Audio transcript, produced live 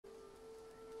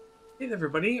Hey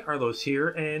everybody, Arlo's here,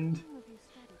 and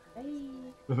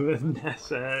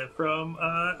Vanessa from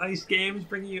Ice Games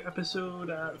bringing you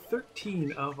episode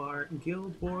 13 of our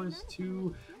Guild Wars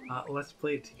 2 Let's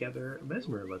Play It Together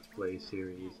Mesmer Let's Play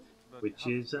series, which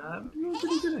is doing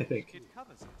pretty good, I think.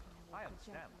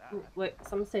 Wait,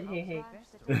 someone said hey hey.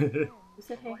 Who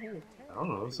said hey hey? I don't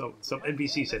know, some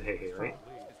NPC said hey hey, right?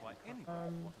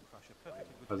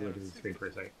 I was looking at the screen for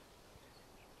a second.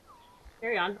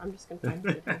 Carry on, I'm just gonna find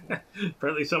it.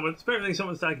 apparently someone's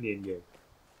talking to you in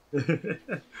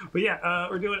game. But yeah,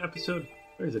 we're doing episode.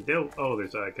 There's a deal. Oh,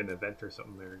 there's like an event or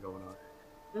something there going on.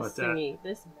 This thingy,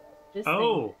 this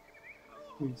oh,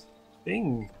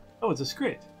 thing. Oh, it's a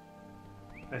script.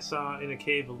 I saw in a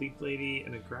cave a leaf lady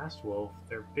and a grass wolf.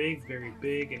 They're big, very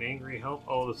big, and angry. Help!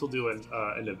 Oh, this will do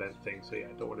an event thing. So yeah,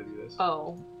 I don't want to do this.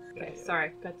 Oh, okay. Yeah.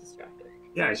 Sorry, got distracted.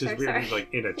 Yeah, sorry, it's just sorry, weird. It's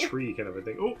like in a tree kind of a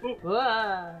thing. Oh, oh.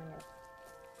 Whoa.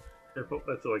 Careful.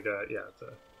 That's like a it's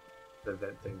an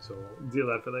event thing. So we'll deal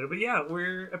with that for later. But yeah,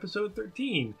 we're episode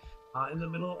 13, in the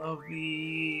middle of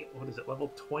the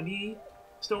level 20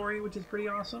 story, which is pretty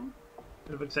awesome.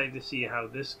 Kind of excited to see how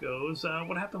this goes.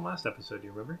 What happened last episode? Do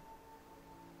you remember?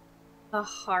 The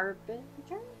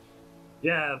Harbinger?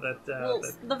 Yeah,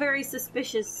 the very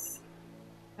suspicious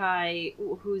guy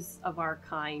who's of our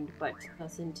kind, but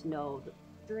doesn't know the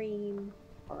dream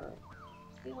or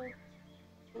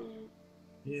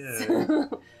yeah,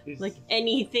 like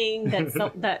anything that's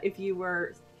that if you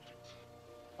were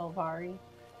Solvari,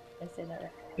 did I say that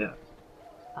right?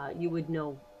 Yeah, you would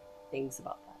know things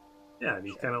about that. Yeah, and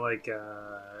he's kind of like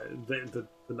the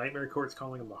Nightmare Court's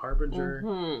calling him the Harbinger.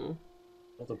 Mm-hmm.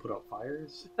 To put out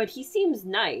fires. But he seems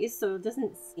nice, so it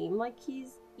doesn't seem like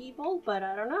he's evil, but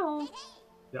I don't know.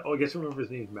 Yeah, oh, I guess I remember his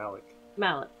name's Malik.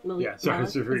 Malik. Yeah, sorry,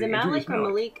 Malik. Is it Malik or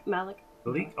Malik? Malik.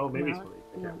 Malik? Oh, maybe Malik.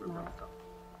 It's Malik. I can't remember.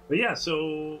 But yeah,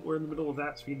 so we're in the middle of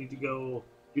that, so we need to go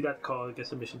do that call. I guess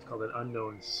the mission's called an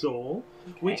Unknown Soul,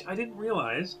 which I didn't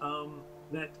realize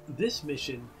that this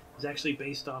mission is actually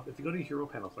based off. If you go to your hero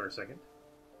panel for a second.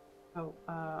 Oh,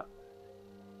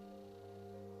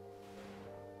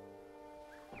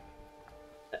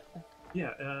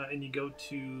 Yeah, and you go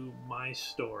to My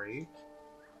Story,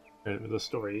 the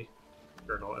story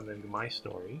journal, and then My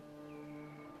Story,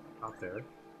 out there.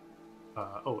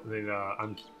 Oh, and then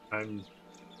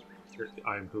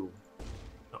I'm who?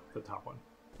 No, the top one.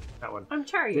 That one. I'm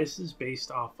Chari. This is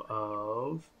based off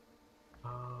of.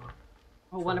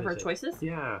 one of her choices.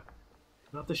 Yeah,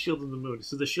 not the Shield of the Moon.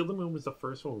 So the Shield of the Moon was the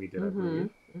first one we did, I believe.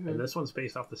 And this one's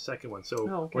based off the second one.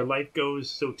 So where light goes,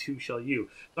 so too shall you.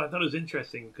 So I thought it was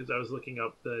interesting because I was looking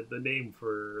up the name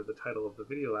for the title of the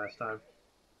video last time.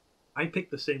 I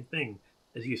picked the same thing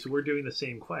as you, so we're doing the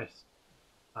same quest.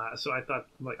 So I thought,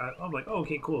 I'm like, oh,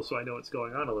 okay, cool. So I know what's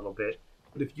going on a little bit.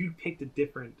 But if you picked a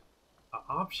different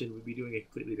option, we'd be doing a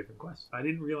completely different quest. I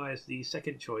didn't realize the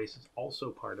second choice is also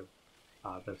part of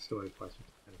that story quest, which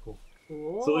is kind of cool.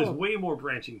 Cool. So there's way more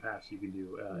branching paths you can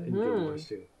do in Guild Wars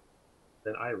 2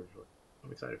 than I originally.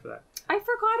 I'm excited for that. I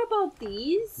forgot about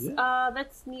these. Yeah.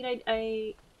 That's neat.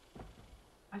 I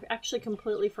actually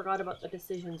completely forgot about the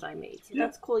decisions I made. So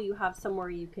that's cool. You have somewhere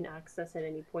you can access at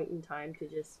any point in time to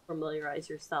just familiarize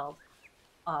yourself,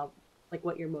 like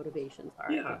what your motivations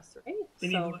are. Yeah. I guess, right?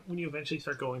 And even when you eventually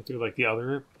start going through like the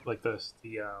other, like the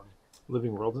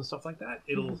living worlds and stuff like that,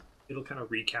 it'll kind of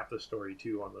recap the story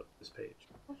too on this page.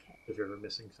 Okay. If you're ever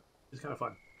missing something, it's kind of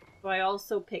fun. So I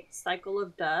also picked Cycle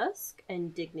of Dusk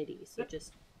and Dignity. So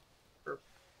just for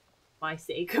my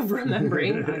sake of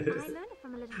remembering,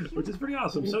 which is pretty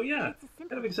awesome. So yeah,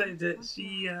 kind of excited to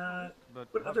see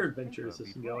what other adventures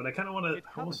this can go. And I kind of want to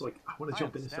I want to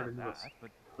jump in and start into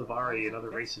Solvari and other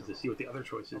races to see what the other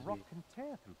choices mean.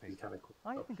 It's kind of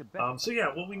cool. So yeah,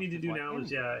 what we need to do now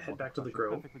is head back to the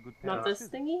Grove. Not this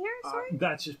thingy here, sorry?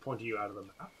 That's just pointing you out of the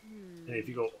map. And if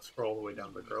you go scroll all the way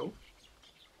down the Grove,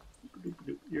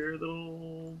 your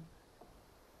little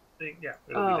thing,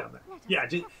 it'll be down there. Yeah,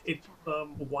 just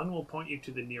one will point you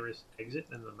to the nearest exit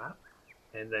in the map,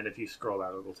 and then if you scroll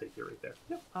out, it'll take you right there.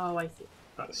 Yep. Oh, I see.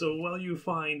 So while you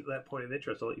find that point of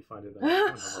interest, I'll let you find it.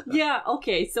 Yeah,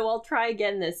 okay, so I'll try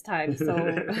again this time. So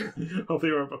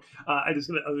hopefully, I was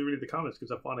reading the comments because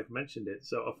Aphonic mentioned it.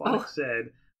 So Aphonic said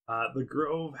the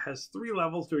Grove has 3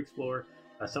 levels to explore.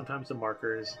 Sometimes the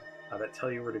markers that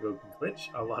tell you where to go can glitch.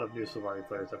 A lot of new Solvari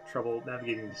players have trouble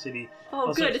navigating the city. Oh,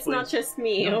 also good, it's not just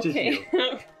me. Okay.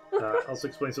 Just also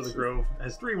explains so the Grove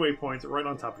has 3 waypoints right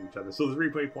on top of each other. So the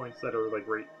 3 waypoints that are like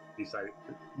right beside it,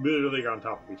 literally on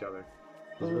top of each other.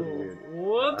 really weird.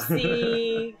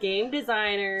 Whoopsie! Game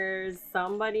designers.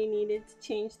 Somebody needed to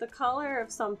change the color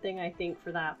of something, I think,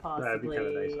 for that possibly.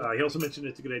 That'd be kind of nice. He also mentioned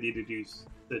it's a good idea to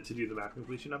do the map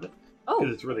completion of it. Oh,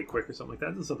 because it's really quick or something like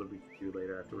that. This is something we can do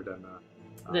later after we're done.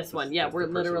 This one, yeah, we're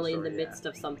literally in the midst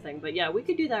of something, but yeah, we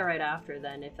could do that right after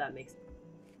then, if that makes sense.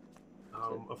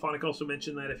 Aphonic also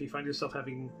mentioned that if you find yourself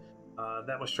having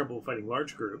that much trouble fighting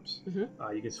large groups,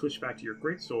 you can switch back to your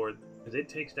greatsword because it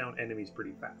takes down enemies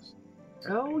pretty fast.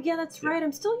 Oh, yeah, that's right.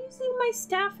 I'm still using my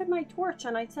staff and my torch,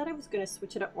 and I said I was going to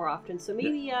switch it up more often. So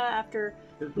maybe after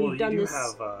we've done this...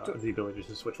 you do have the ability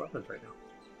to switch weapons right now.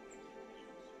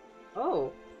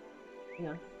 Oh.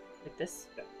 Yeah, like this?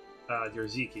 Yeah. Your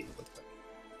Z key.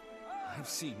 I've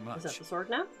seen much. Is that the sword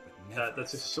now?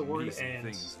 That's a sword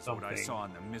and something. What I saw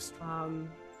in the mist.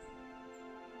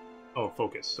 Oh,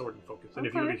 focus. Sword and focus. And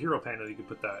if you go to Hero Panel, you could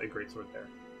put that a great sword there.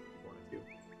 If you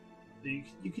wanted to.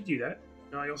 You could do that.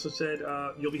 I also said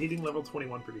you'll be hitting level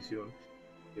 21 pretty soon.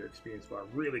 Your experience bar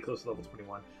really close to level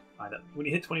 21. When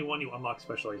you hit 21, you unlock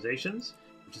specializations,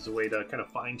 which is a way to kind of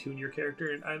fine-tune your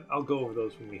character. And I'll go over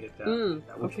those when we hit that,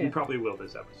 which we probably will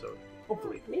this episode.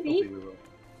 Hopefully. Maybe. Hopefully we will.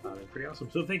 Pretty awesome.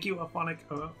 So thank you, Aphonic,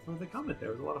 for the comment there.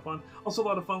 It was a lot of fun. Also a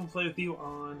lot of fun to play with you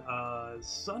on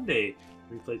Sunday.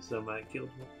 We played some Guild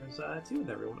Wars 2 with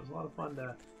everyone. It was a lot of fun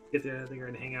to get together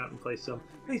and hang out and play some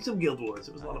Guild Wars.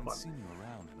 It was a lot of fun. I haven't seen you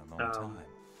around in a long time.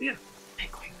 Yeah.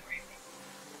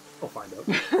 I'll find out.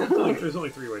 There's only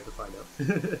 3 ways to find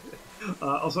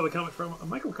out. Also, a comment from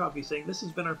Michael Coffey saying, "This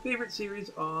has been our favorite series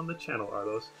on the channel,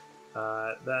 Arlos.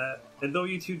 And though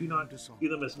you two do not do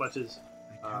them as much as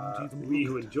we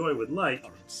who enjoy would like,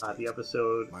 the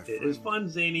episode is fun,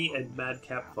 zany, and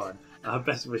madcap fun.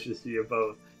 Best wishes to you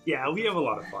both." Yeah, we have a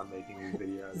lot of fun making these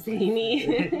videos.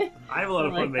 Zany. I have a lot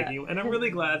of fun making them, and I'm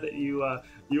really glad that you and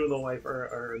the wife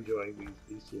are enjoying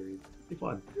these series. It's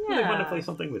fun. Yeah. Really fun to play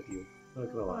something with you.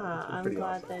 Not gonna lie. I'm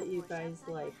glad that you guys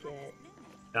like it.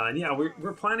 And yeah,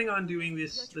 we're planning on doing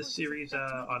this series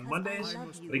on Mondays,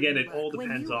 but again, it all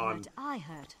depends on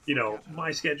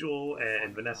my schedule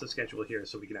and Vanessa's schedule here,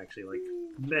 so we can actually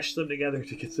mesh them together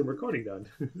to get some recording done.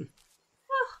 Well,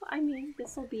 I mean,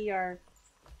 this will be our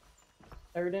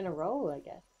 3rd in a row, I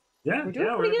guess. Yeah, we're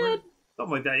doing pretty good.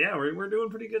 Something like that. Yeah, we're doing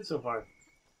pretty good so far.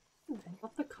 I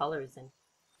love the colors in.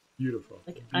 Beautiful.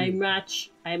 I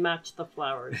match the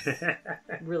flowers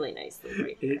really nicely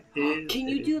right here. Can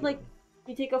you do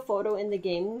you take a photo in the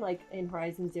game, in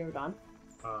Horizon Zero Dawn?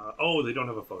 They don't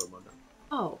have a photo mode.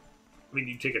 Oh. I mean,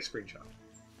 you take a screenshot.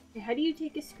 How do you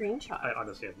take a screenshot? I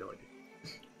honestly have no idea.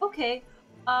 Okay.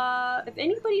 If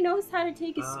anybody knows how to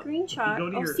take a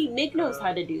screenshot, see, Mig knows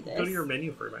how to do this. Go to your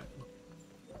menu for a minute.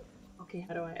 Okay,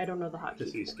 how do I don't know the hotkey.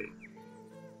 Just escape.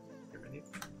 Your menu.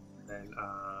 Then,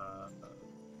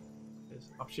 there's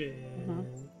option.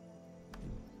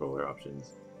 Controller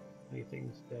options.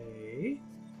 Anything stay.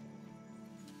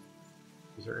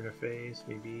 User interface,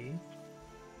 maybe.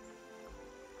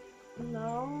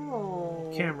 No.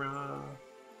 Camera.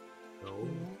 No.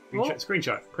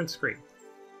 Screenshot. Print screen.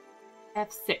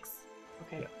 F6.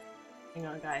 Okay. Yeah. Hang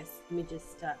on, guys. Let me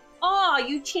just. Oh,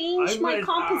 you changed my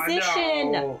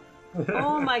composition. No.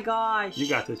 Oh my gosh. You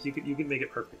got this. You can make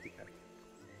it perfect again.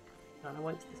 I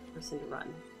want this person to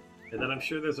run. And then I'm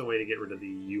sure there's a way to get rid of the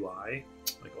UI,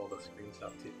 all the screen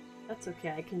stuff too. That's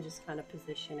okay. I can just kind of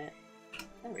position it.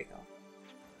 There we go.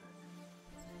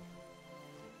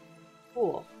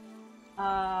 Cool.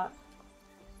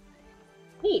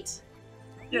 Neat.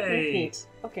 Yay! Neat.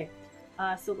 Okay.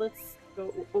 So let's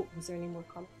go. Oh, was there any more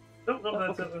comments? No,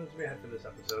 that's what we had for this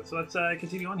episode. So let's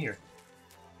continue on here.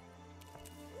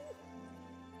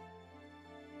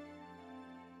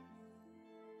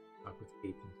 Talk with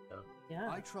Kate and stuff. Yeah.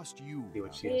 I trust you. See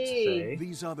what she has to say.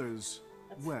 These others.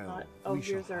 That's well, not... Oh, we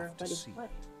shall yours are, have to buddy. see. What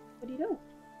are you doing?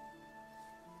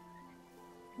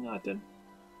 Nothing.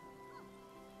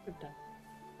 Good done.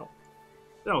 Oh.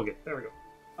 No, okay. There we go.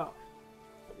 Oh.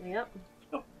 Put me up.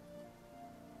 Oh.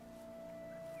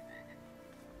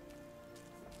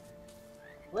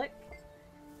 Click.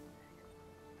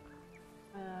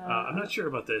 I'm not sure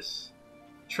about this.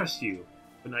 Trust you,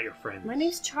 but not your friends. My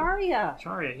name's Charia.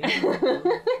 Charia, yeah.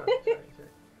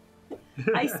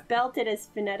 I spelt it as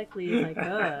phonetically as I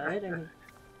could.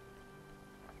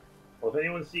 Well, if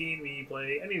anyone's seen me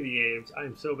play any of the games,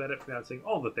 I'm so bad at pronouncing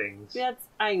all the things.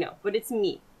 I know, but it's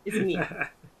me. It's me.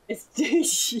 It's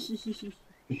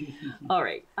all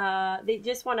right. They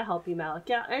just want to help you, Malik.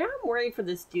 Yeah, and I'm worried for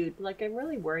this dude. I'm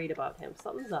really worried about him.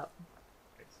 Something's up.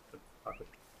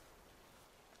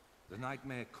 The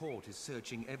Nightmare Court is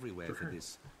searching everywhere for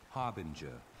this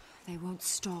Harbinger. They won't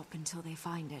stop until they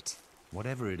find it.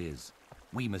 Whatever it is,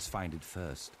 we must find it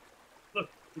first. Look,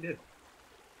 He did.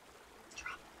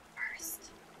 Drop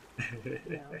first.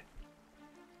 Yeah.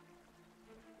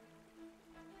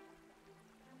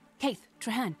 Keith,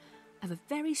 Trahan, I have a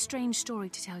very strange story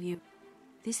to tell you.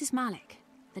 This is Malik.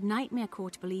 The Nightmare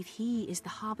Court believe he is the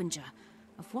harbinger.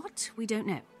 Of what, we don't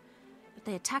know. But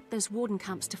they attacked those warden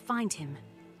camps to find him.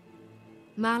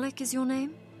 Malik is your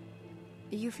name?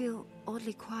 You feel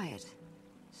oddly quiet.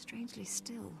 Strangely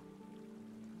still.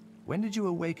 When did you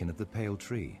awaken at the Pale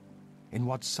Tree? In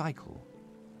what cycle?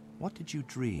 What did you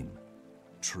dream?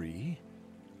 Tree?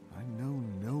 I know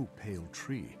no pale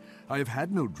tree. I have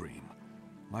had no dream.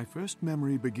 My first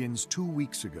memory begins 2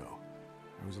 weeks ago.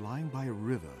 I was lying by a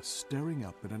river, staring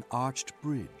up at an arched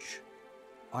bridge.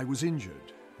 I was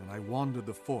injured, and I wandered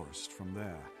the forest from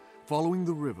there, following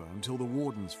the river until the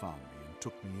wardens found me and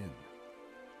took me in.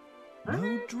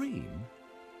 No dream?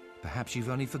 Perhaps you've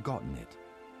only forgotten it.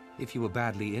 If you were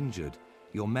badly injured,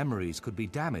 your memories could be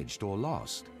damaged or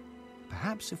lost.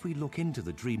 Perhaps if we look into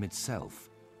the dream itself,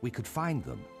 we could find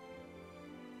them.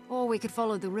 Or we could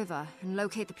follow the river and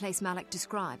locate the place Malik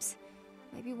describes.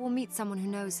 Maybe we'll meet someone who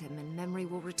knows him and memory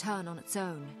will return on its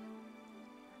own.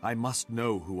 I must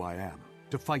know who I am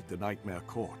to fight the Nightmare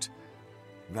Court.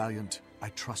 Valiant, I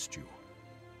trust you.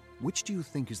 Which do you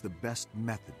think is the best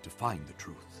method to find the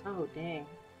truth? Oh, dang.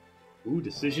 Ooh,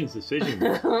 decisions.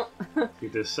 You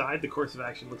decide the course of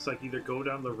action looks like either go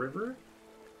down the river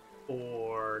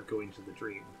or go into the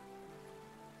dream.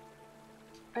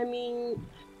 I mean...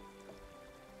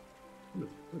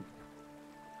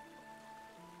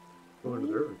 Going to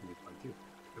the river can be fun too.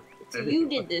 So you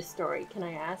did this story. Can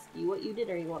I ask you what you did,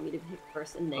 or you want me to pick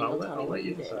first and then you'll tell me what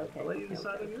you did? Okay, I'll let you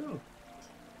decide on your own.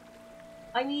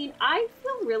 I mean, I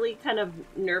feel really kind of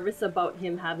nervous about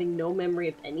him having no memory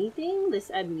of anything. This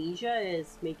amnesia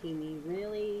is making me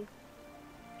really...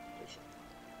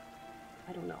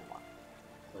 I don't know why.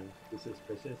 Don't be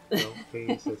suspicious. Don't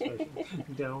be suspicious.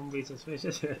 Don't be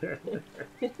suspicious.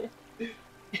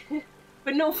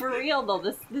 But no, for real though,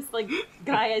 this like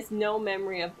guy has no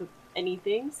memory of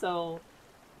anything, so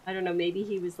I don't know, maybe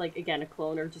he was like, again, a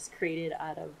clone or just created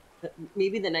out of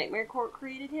maybe the Nightmare Court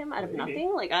created him out of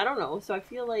nothing, like, I don't know. So I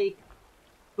feel like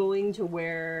going to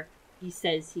where he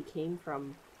says he came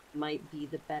from might be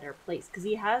the better place, because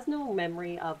he has no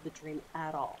memory of the dream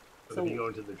at all. So if you go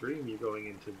into the dream, you're going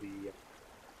into the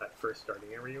that first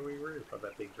starting area we were of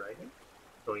that big dragon.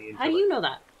 Going into, how do you know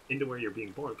that? Into where you're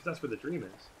being born, because that's where the dream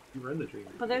is. You were in the dream.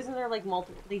 But isn't there like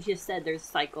multiple? They just said there's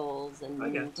cycles and. I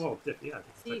guess. Well, yeah.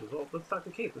 Cycles. Well, let's talk to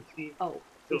Kate. Let's see. Oh.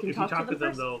 So if you talk to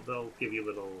them, they'll give you a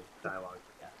little dialogue.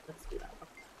 Yeah, let's do that.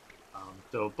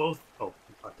 So both. Oh,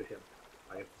 you talk to him.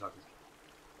 I have to talk to him.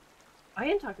 I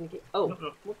am talking to Kate. Oh,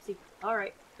 no. Whoopsie. All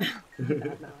right.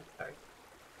 No, sorry.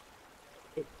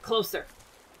 Okay, closer.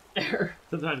 There.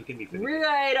 Sometimes it can be finicky.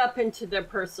 Right up into their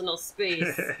personal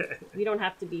space. We don't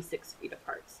have to be 6 feet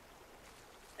apart.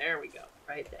 There we go.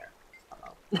 Right there.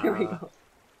 There we go.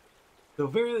 So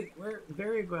very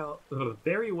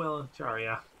well,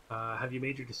 Charya. Have you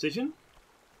made your decision?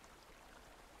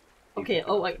 Okay.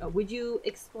 Oh, would you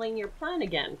explain your plan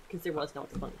again? Because there was no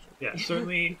explanation. Yeah,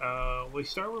 certainly. We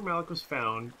start where Malik was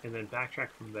found, and then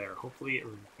backtrack from there. Hopefully, it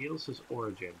reveals his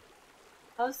origin.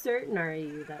 How certain are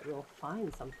you that we'll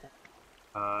find something?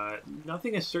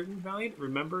 Nothing is certain, Valiant.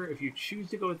 Remember, if you choose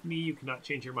to go with me, you cannot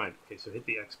change your mind. Okay, so hit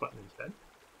the X button instead.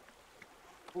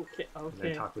 Okay. And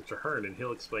then talk with Traherne, and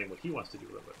he'll explain what he wants to do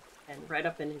with it. And right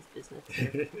up in his business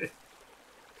here.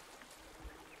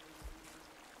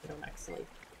 I don't actually.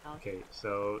 Okay,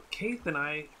 so Keith and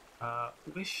I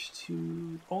wish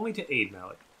to only to aid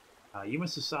Malik. You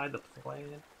must decide the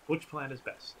plan. Which plan is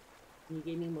best? Can you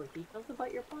give me more details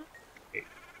about your plan? Okay.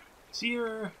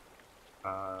 Seer,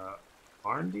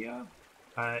 Arndia,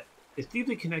 is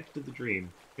deeply connected to the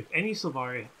dream. If any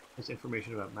Sylvari has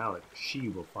information about Malik, she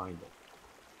will find it.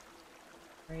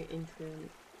 Right, into...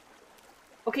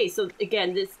 Okay, so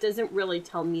again, this doesn't really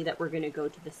tell me that we're going to go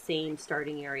to the same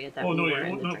starting area that we were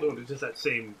in the dream. No, it's just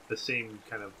the same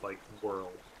kind of like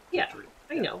world. Yeah,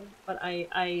 I know, but I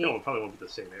No, it probably won't be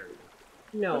the same area.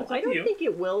 No, I don't think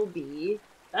it will be.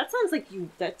 That sounds like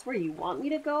that's where you want me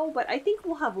to go, but I think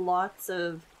we'll have lots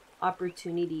of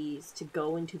opportunities to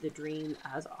go into the dream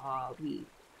as we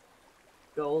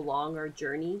go along our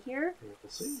journey here. We'll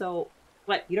see. So,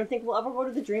 what, you don't think we'll ever go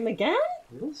to the dream again?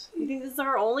 We'll see. You think this is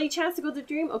our only chance to go to the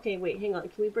dream? Okay, wait, hang on.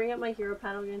 Can we bring up my hero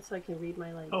panel again so I can read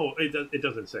my, like... Oh, it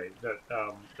doesn't say. That.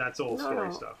 That's all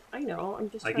story stuff. I know, I'm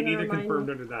just I trying can to either remind confirm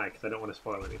or deny, because I don't want to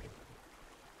spoil anything.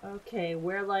 Okay,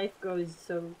 where life goes,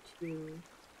 so too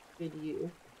should you.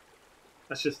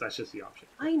 That's just the option.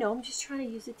 I know. I'm just trying to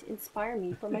use it to inspire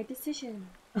me for my decision.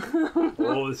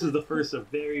 Oh, this is the first of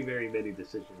very, very many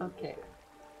decisions. Okay.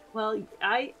 Well,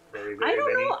 I very, I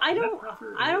don't many. know. I don't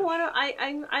want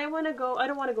to. I want to go. I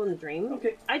don't want to go in the dream.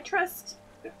 Okay. I trust.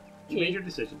 Yeah. You made your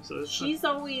decision, so she's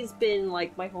always been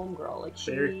like my homegirl. Like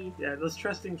she. Yeah, let's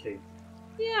trust in Kate.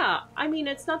 Yeah, I mean,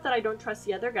 it's not that I don't trust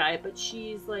the other guy, but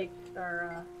she's like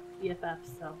our BFF,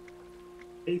 so.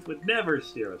 Faith would never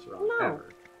steer us wrong. No,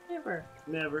 ever. Never.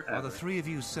 Never, ever. While the three of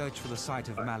you search for the site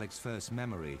of Malik's first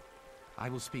memory, I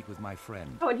will speak with my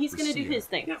friend. Oh, and he's going to do his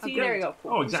thing. Yeah, see, there you go.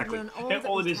 Cool. Oh, exactly. And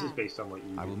all it is based on what you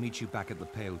do. I will meet you back at the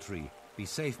Pale Tree. Be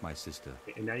safe, my sister.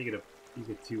 Okay, and now you get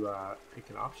to pick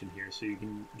an option here, so you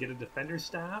can get a defender's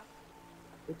staff,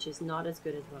 which is not as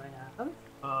good as what I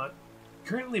have.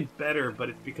 Currently better, but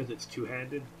it's because it's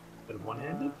two-handed instead of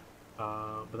one-handed.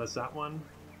 But that's that one.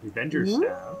 Revenger's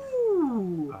staff.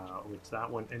 Which that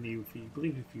one, and if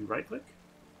you right-click,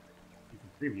 you can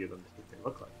preview them to see what they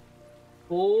look like.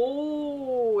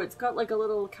 Oh, it's got like a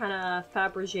little kind of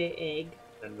Fabergé egg.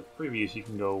 And with previews, you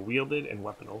can go wielded and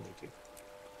weapon only too.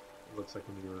 It looks like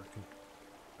when you were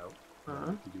out.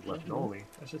 If you do weapon only,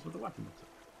 that's just what the weapon looks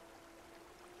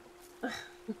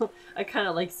like. I kind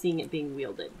of like seeing it being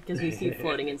wielded because we see it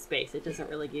floating in space. It doesn't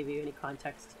really give you any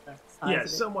context to the size of it.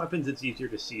 Some weapons it's easier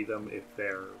to see them if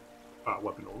they're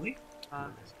weapon only.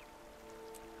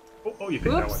 Oh, you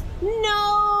picked that one.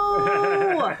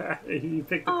 No! You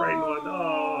picked the right one.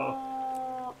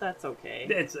 Oh, that's okay.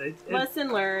 It's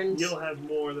lesson learned. You'll have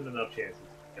more than enough chances.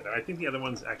 I think the other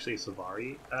one's actually a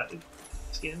Savari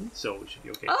skin, so it should be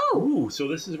okay. Oh! Ooh, so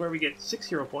this is where we get 6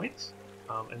 hero points,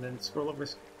 and then scroll over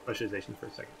specializations for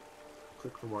a second.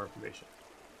 Click for more information.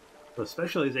 So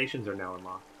specializations are now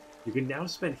unlocked. You can now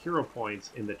spend hero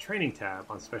points in the training tab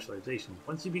on specializations.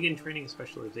 Once you begin training a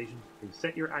specialization, you can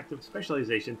set your active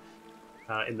specialization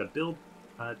in the build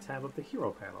tab of the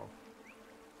hero panel.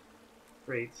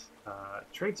 Traits.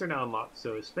 Traits are now unlocked,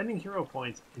 so spending hero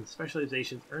points in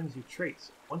specializations earns you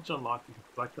traits. Once unlocked, you can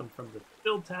select them from the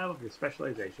build tab of your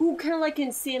specialization. Ooh, kind of like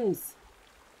in Sims.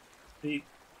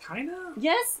 Kinda?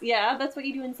 Yes, yeah, that's what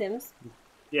you do in Sims.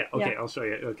 Yeah, okay, I'll show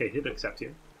you. Okay, hit accept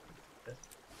here.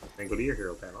 And go to your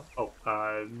hero panel. Oh,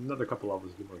 another couple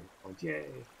levels give more points. Yay!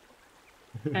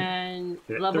 And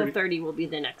level 30 will be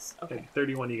the next. Okay. At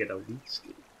 31, you get elite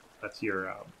skill. That's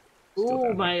your.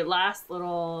 Ooh, my last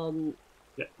little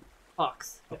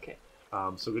box. Okay.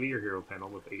 So go to your hero panel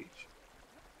with H.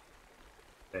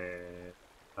 And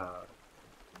all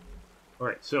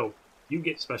right, so you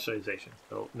get specialization.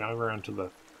 So now we're on to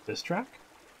this track.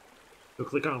 So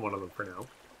click on one of them for now,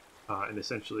 and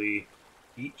essentially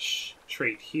each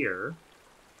trait here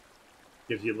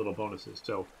gives you little bonuses.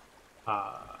 So,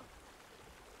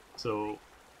 so I'm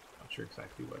not sure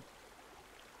exactly what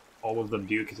all of them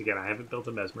do, because again, I haven't built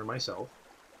a Mesmer myself.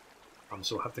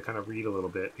 So I'll have to kind of read a little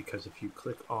bit, because if you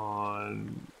click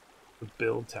on the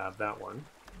build tab, that one,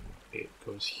 it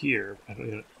goes here. I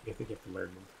think you have to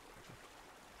learn them.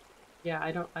 Yeah,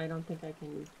 I don't think I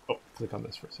can. Oh, click on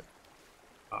this for a second.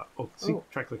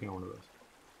 Try clicking on one of those.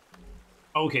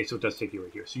 Okay, so it does take you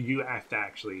right here. So you have to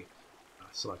actually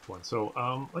select one. So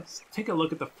let's take a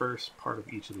look at the first part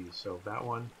of each of these. So that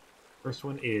one, first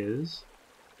one is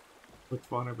with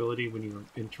vulnerability when you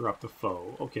interrupt a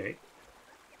foe. Okay.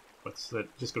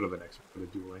 Just go to the next one for the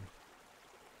dueling.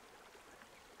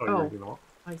 Oh, you're reading them all?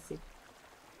 I see.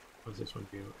 What does this one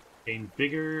do? Gain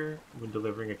vigor when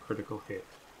delivering a critical hit.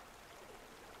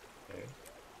 Okay.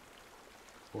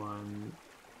 One,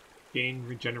 gain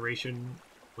regeneration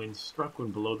when struck when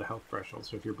below the health threshold.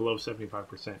 So if you're below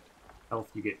 75% health,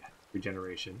 you get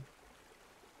regeneration.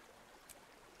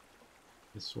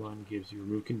 This one gives you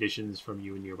remove conditions from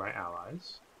you and nearby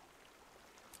allies.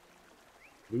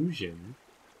 Illusion.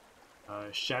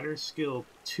 Shatter skill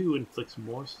 2 inflicts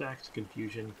more stacks of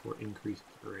confusion for increased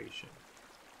duration.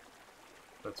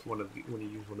 That's when you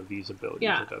use one of these abilities,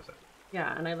 it does it.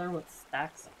 Yeah, and I learned what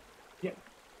stacks are. Yeah.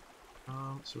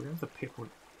 So we're gonna have to pick one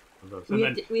of those. And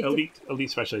then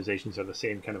elite specializations are the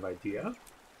same kind of idea.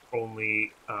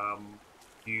 Only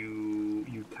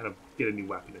you kind of get a new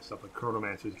weapon and stuff. Like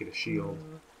Chronomancers get a shield,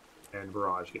 and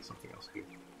Barrage gets something else too.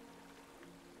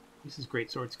 This is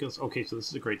great sword skills. Okay, so this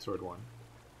is a great sword one.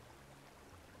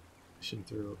 Mission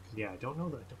through. Yeah, I don't know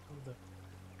that.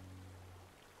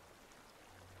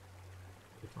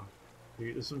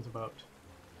 This one's about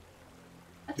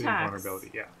doing vulnerability.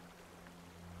 Yeah.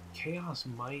 Chaos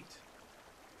might.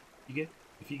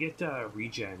 If you get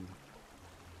regen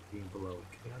being below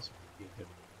chaos, you get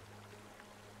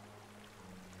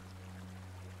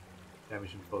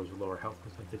damage and foes with lower health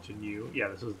percentage than you. Yeah,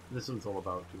 this one's all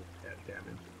about doing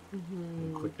damage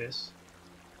and quickness.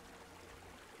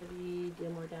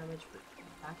 deal more damage for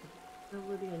attack and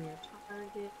ability on your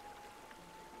target.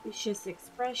 Vicious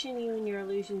expression, you and your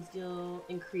illusions deal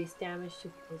increased damage to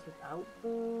foes without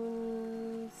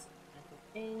wounds. Mental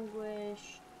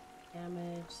anguish,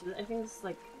 damage. So I think this is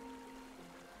like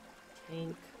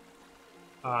tank.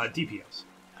 DPS.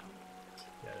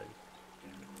 Yeah.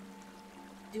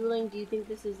 Dueling, do you think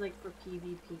this is like for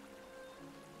PvP?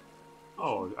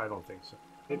 Oh, I don't think so.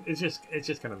 It's just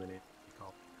kind of the name it's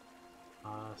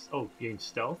called. Gain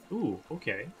stealth. Ooh,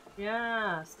 okay.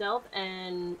 Yeah, stealth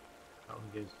and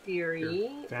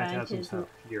fury. Phantasms have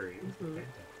fury.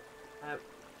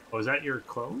 Is that your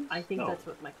clones? I think that's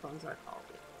what my clones are called.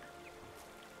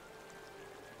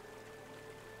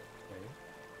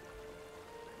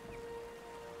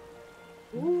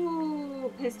 Okay.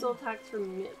 Ooh, pistol attacks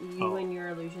from you and your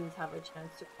illusions have a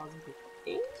chance to cause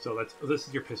bleeding. So this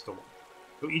is your pistol one.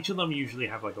 So each of them usually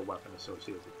have like a weapon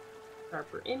associated.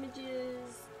 Sharper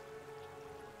images.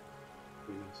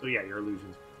 So yeah, your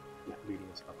illusions bleeding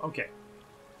and stuff. Okay.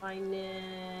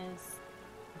 Blindness.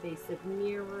 Evasive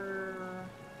mirror.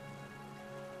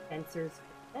 Fencer's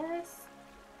finesse.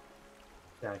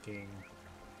 Stacking.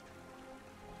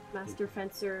 Master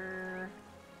fencer.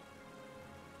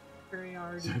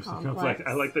 Superiority complex.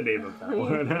 I like the name of that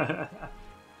one.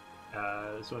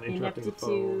 This one interrupting the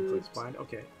foe, inflicts blind.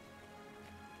 Okay.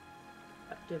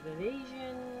 Deceptive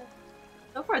evasion.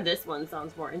 So far, this one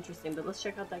sounds more interesting, but let's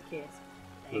check out that case.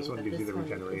 This one gives you the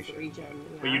regeneration. Yeah.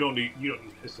 But you don't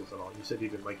use pistols at all. You said you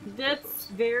didn't like using pistols. That's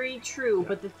very true,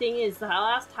 but the thing is, the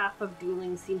last half of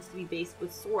dueling seems to be based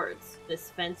with swords. This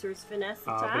fencer's finesse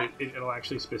attack. But it'll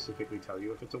actually specifically tell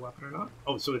you if it's a weapon or not.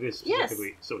 Oh, so it is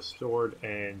specifically so sword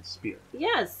and spear.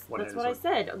 Yes, that's what I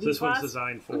said. So this one's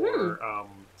designed for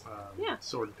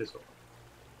sword and pistol.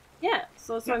 Yeah,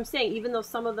 so that's what I'm saying. Even though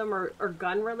some of them are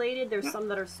gun related, there's some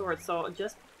that are swords. So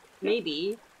just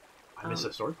maybe. I missed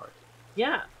the sword part.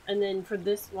 Yeah, and then for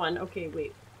this one, okay,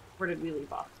 wait, where did we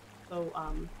leave off? So,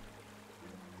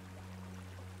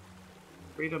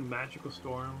 create a magical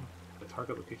storm. The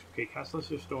target location. Okay, cast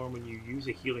Lesser Storm when you use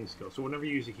a healing skill. So whenever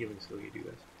you use a healing skill, you do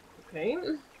this. Okay.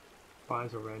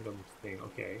 Finds a random thing.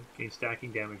 Okay. Gain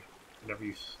stacking damage whenever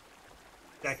you...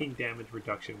 Stacking damage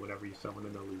reduction whenever you summon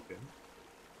an illusion.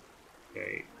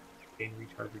 Okay. Gain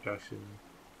recharge reduction.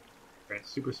 Grant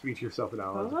super speed to yourself and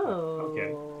allies. Oh.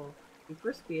 Okay.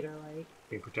 Super speed, I like.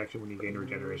 Gain protection when you gain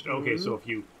regeneration. Okay, so if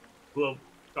you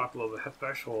drop below the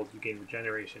threshold, you gain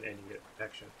regeneration and you get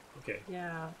protection. Okay.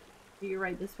 Yeah. You're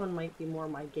right, this one might be more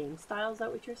my game style, is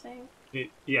that what you're saying?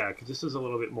 Yeah, because this is a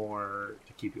little bit more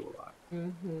to keep you alive.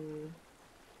 Mm-hmm.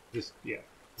 Just,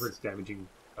 hurts damaging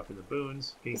up in the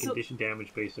boons. Gain condition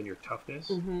damage based on your toughness.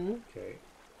 Mm-hmm. Okay.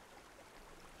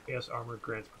 Chaos Armor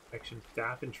grants protection.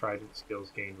 Staff and Trident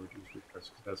skills gain reduced refresh,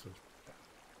 because that's one's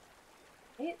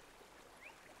right.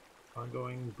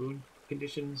 Ongoing boon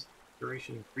conditions,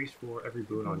 duration increased for every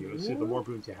boon on you. So the more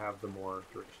boons you have, the more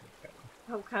duration you get.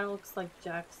 Oh, it kind of looks like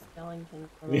Jack Skellington.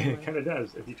 Yeah, it kind of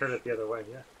does. If you turn it the other way,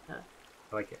 yeah.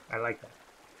 I like it. I like that.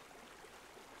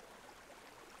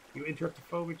 You interrupt the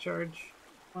foe with charge.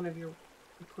 One of your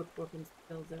equipped weapon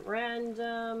skills at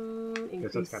random.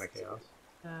 Guess that's kind of chaos.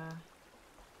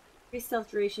 Increase stealth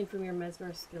duration from your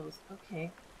Mesmer skills.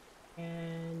 Okay.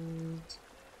 And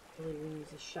really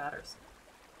use a shatter skill.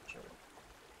 Sure.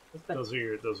 Those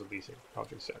will be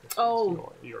object shatter.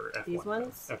 Oh, your F1, these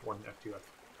ones? F1, F2,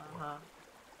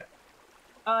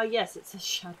 F1. Yes, it says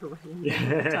shatter rain.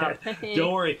 Yeah.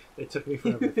 Don't worry, it took me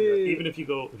forever. Even if you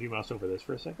mouse over this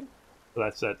for a second. So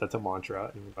that's a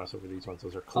mantra, and you mouse over these ones.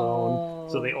 Those are clone.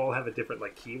 So they all have a different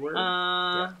keyword.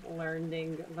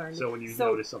 Learning. So when you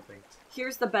notice something,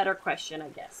 here's the better question, I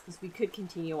guess, because we could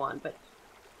continue on. But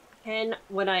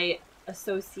when I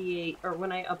associate or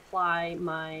when I apply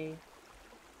my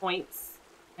points,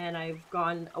 and I've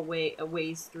gone a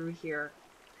ways through here,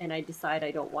 and I decide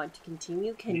I don't want to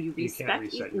continue, can you respec? You can't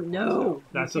reset your points. No,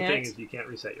 that's the thing is you can't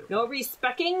reset your. No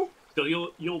respecking. So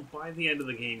you'll by the end of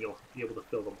the game you'll be able to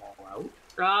fill them all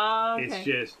Okay. out. It's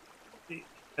just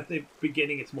at the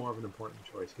beginning it's more of an important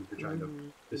choice because you're trying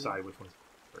to decide which one's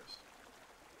first.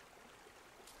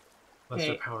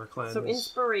 Lesser power cleanse. So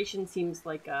inspiration seems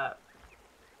like a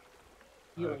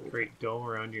great dome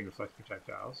around you and reflects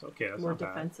projectiles. Okay, that's more not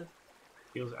defensive.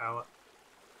 Bad. Heals ally.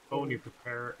 Oh, and you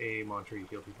prepare a mantra, you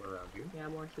heal people around you. Yeah,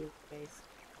 more heal based.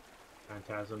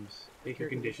 Phantasms. Take your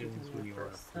conditions when you are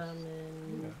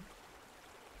summon.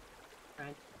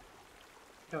 I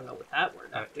don't know what that word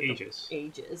is. Aegis.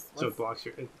 Aegis. So it blocks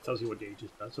it tells you what the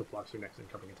Aegis does, so it blocks your next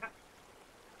incoming attack.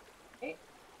 Okay.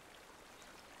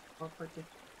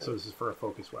 So this is for a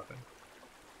focus weapon.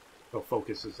 So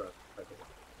focus is a type of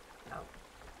weapon.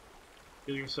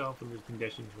 heal yourself in these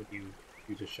conditions when you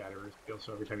use a Shatterer skill.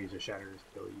 So every time you use a Shatterer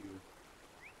skill, you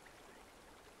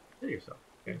heal yourself.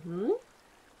 Okay.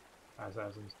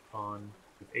 Phantasms spawn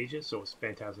with Aegis, so it's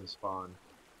Phantasms spawn,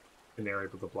 and they're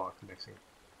able to block the next attack.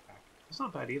 It's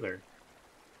not bad either.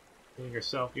 Healing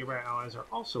yourself, nearby allies are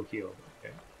also healed.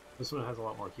 Okay. This one has a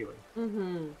lot more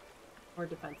healing. More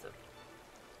defensive.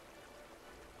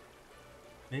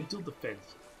 Mental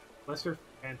defense. Lesser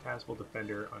phantasmal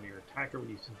defender on your attacker when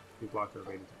you block or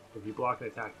evade attack. If you block an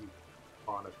attack, you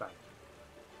spawn effect.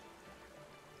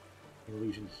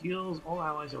 Illusion heals all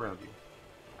allies around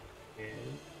you.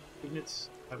 And units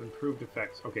have improved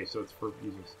effects. Okay, so it's for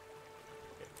using.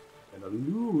 Okay. And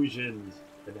illusions.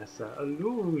 Vanessa,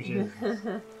 illusions.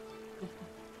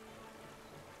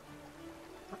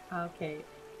 Okay.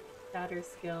 Shatter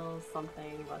skills,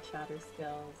 something about shatter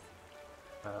skills.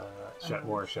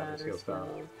 More shatter skills stuff.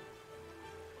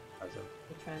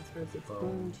 It transfers its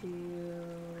boon to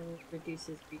you.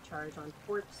 Reduces recharge on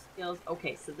torch skills.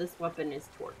 Okay, so this weapon is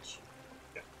torch.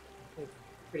 Yeah. It's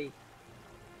pretty.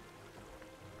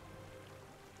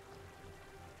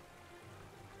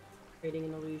 Creating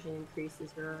an illusion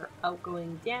increases your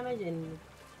outgoing damage and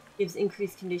gives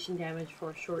increased condition damage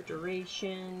for a short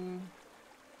duration.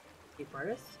 Deep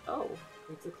artist. Oh,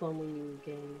 it's a clone when you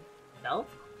gain stealth.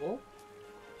 Cool.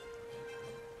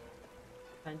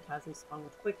 Phantasm spawn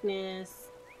with quickness.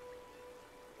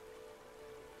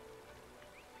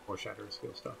 More shatter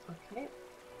skill stuff. Okay.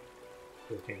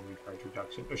 Gain recharge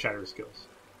reduction. Oh, shatter skills.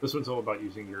 This one's all about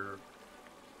using your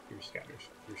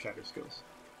shatter skills.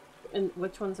 And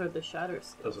which ones are the shatter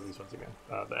skills? Those are these ones again.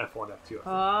 The F1, F2, F3.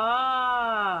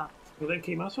 Ah! Well, that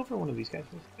came also for one of these guys.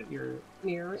 Your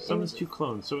mirror summons two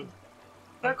clones. So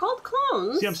they're called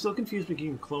clones. See, I'm still confused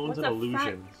between clones and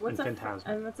illusions and phantasms.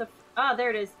 And what's there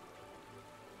it is.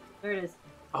 There it is.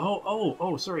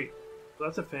 Oh, sorry. So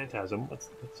that's a phantasm. What's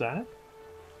that?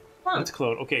 Clone. That's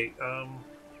clone. Okay.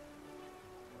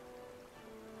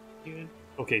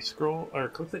 Okay. Scroll or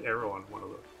click the arrow on one of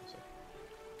those.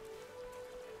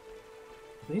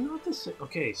 Are they not the same?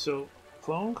 Okay, so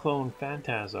clone,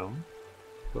 phantasm,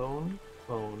 clone,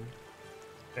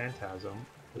 phantasm.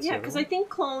 Yeah, because I think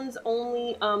clones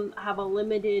only have a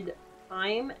limited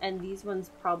time, and these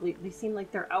ones probably they seem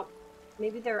like they're out.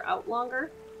 Maybe they're out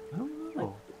longer. I don't know.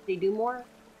 Like they do more.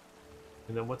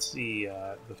 And then what's the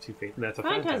two phantasms? That's a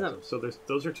phantasm. So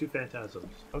those are two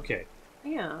phantasms. Okay.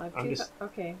 Yeah, I'm just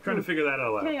okay. trying to figure that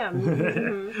all out. Yeah.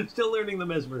 Mm-hmm. Still learning the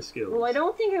Mesmer skills. Well, I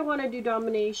don't think I want to do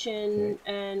domination,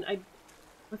 and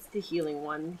what's the healing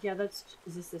one? Yeah, is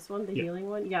this one? The healing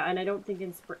one? Yeah, and I don't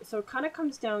think so it kind of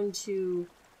comes down to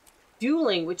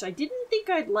dueling, which I didn't think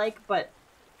I'd like, but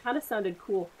kind of sounded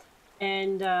cool.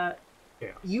 And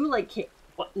you like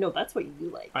what? No, that's what you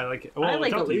like. I like it. Well, I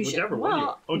like illusion. Whichever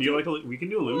one. Do you like? We can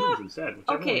do illusions instead.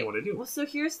 Whichever one you want to do. Well, so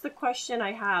here's the question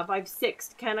I have. I've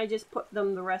 6. Can I just put the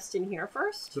rest in here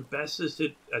first? The best is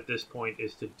to at this point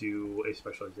is to do a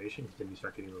specialization, because then you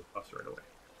start getting those buffs right away.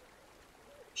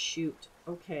 Shoot.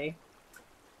 Okay.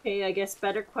 Okay, I guess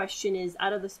better question is,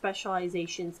 out of the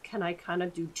specializations, can I kind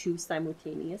of do 2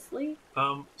 simultaneously?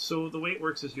 So the way it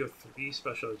works is you have 3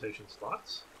 specialization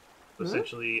slots. So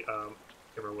essentially, I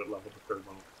can't remember what level the third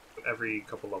one was, but every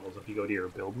couple levels, if you go to your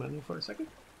build menu for a second.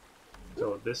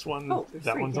 So this one,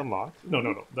 that one's unlocked.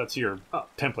 No, that's your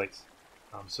templates.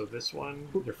 So this one,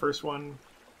 your first one,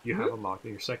 you have unlocked,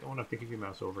 and your second one, I think if you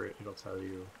mouse over it, it'll tell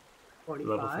you 45?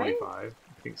 Level 45.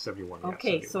 I think 71.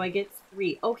 Okay, 71. so I get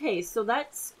 3. Okay, so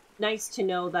that's nice to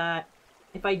know that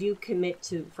if I do commit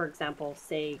to, for example,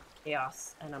 say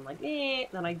Chaos, and I'm like,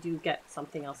 then I do get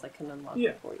something else I can unlock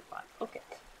at 45. Okay.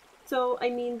 So, I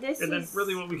mean, then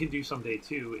really what we can do someday,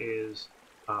 too, is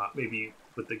maybe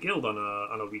with the guild on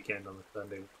a weekend, on the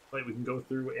Sunday, like we can go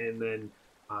through and then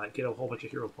get a whole bunch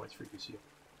of hero points for you. So you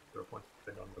have hero points to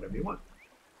spend on whatever you want.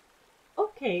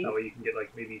 Okay. That way you can get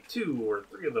like maybe 2 or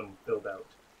 3 of them filled out.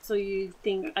 So you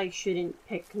think I shouldn't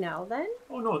pick now then?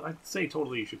 Oh no, I'd say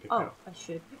totally you should pick now. Oh, I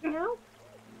should pick now?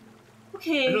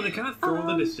 Okay. I know they kind of throw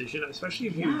the decision, especially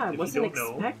if you I wasn't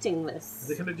don't expecting know. this.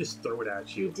 They kind of just throw it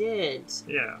at you. You did.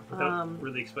 Yeah, without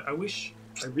really I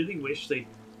really wish they,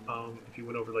 if you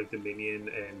went over like Dominion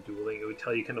and dueling, it would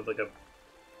tell you kind of like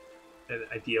an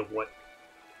idea of what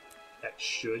that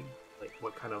should, like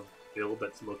what kind of build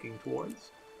that's looking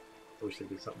towards. I wish they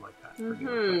did something like that.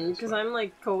 Because I'm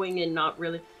like going and not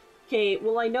really. Okay,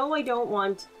 well I know I don't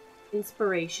want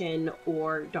inspiration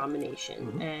or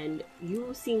domination, and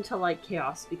you seem to like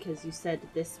chaos because you said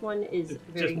this one is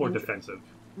very just more defensive.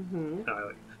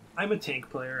 I'm a tank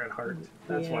player at heart.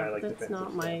 That's why I like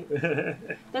defensive.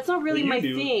 That's not really my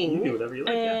thing. You do whatever you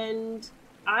like. And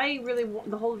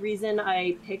the whole reason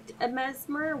I picked a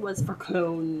Mesmer was for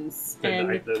clones. And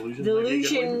the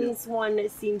illusions one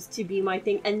seems to be my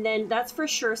thing. And then that's for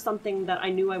sure something that I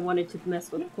knew I wanted to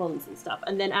mess with clones and stuff.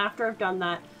 And then after I've done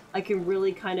that, I can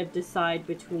really kind of decide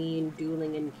between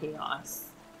dueling and chaos.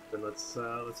 Then let's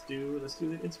do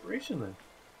the inspiration then.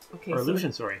 Okay. Or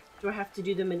illusion, sorry. Do I have to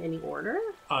do them in any order?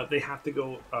 They have to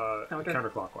go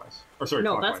counterclockwise. Or sorry,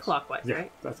 no, clockwise. that's clockwise, yeah,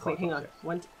 right? That's clockwise. Wait, hang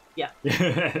on. Yes.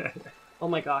 Yeah. Oh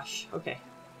my gosh. Okay.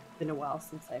 It's been a while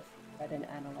since I've read an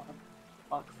analog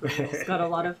clock for reals. Got a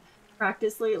lot of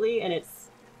practice lately, and it's...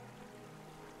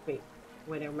 Wait,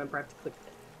 I remember I have to click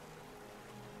it.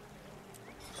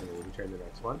 And then we turn the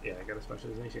next one. Yeah, I got a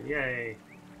specialization. Yay!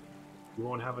 You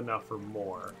won't have enough for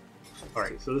more.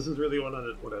 Alright, so this is really what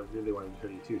I really wanted to show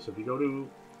you too. So if you go to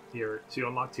your... So you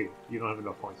unlock 2. You don't have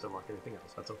enough points to unlock anything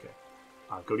else. That's okay.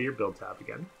 Go to your build tab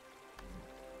again.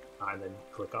 And then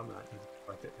click on that and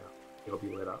select it now. It'll be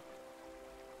lit up.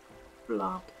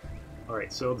 Blop.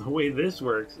 Alright, so the way this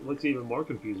works, it looks even more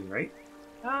confusing, right?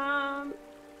 No.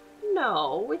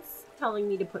 It's telling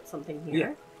me to put something here.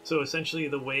 Yeah. So essentially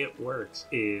the way it works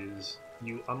is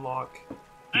you unlock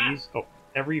these... Oh,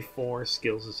 every 4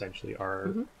 skills essentially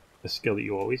are a skill that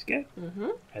you always get.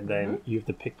 And then you have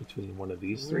to pick between one of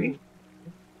these 3.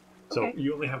 So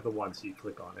you only have the one, so you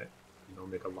click on it. You know,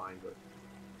 make a line with...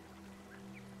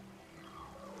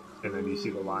 And then you see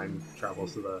the line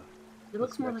travels to the... It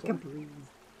looks more like a breeze.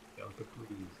 Yeah, like a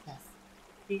breeze.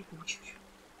 Yes.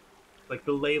 Like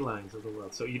the ley lines of the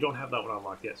world. So you don't have that one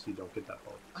unlocked yet, so you don't get that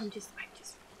bonus. I'm just...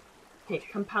 Okay,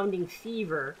 compounding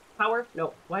fever. Power?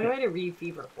 No. Why do I have to read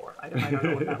fever for? I don't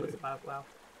know what that was about. Wow.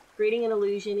 Creating an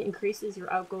illusion increases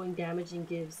your outgoing damage and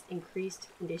gives increased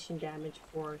condition damage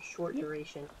for a short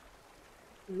duration.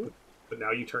 Ooh. But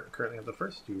now you currently have the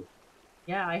first 2.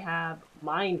 Yeah, I have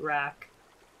Mind Rack.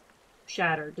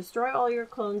 Shatter. Destroy all your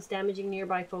clones, damaging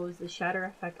nearby foes. The shatter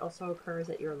effect also occurs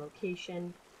at your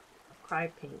location of Cry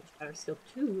of Pain. Shatter skill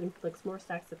 2 inflicts more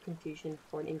stacks of confusion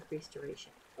for an increased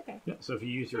duration. Okay. Yeah, so if you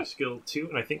use your skill 2,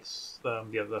 and I think the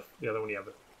other one you have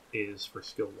is for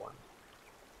skill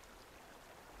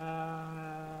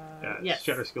 1. Yes.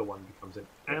 Shatter skill 1 becomes an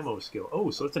ammo skill.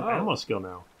 Oh, so it's an ammo skill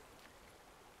now.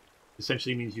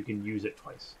 Essentially means you can use it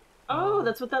twice. Oh,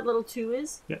 that's what that little 2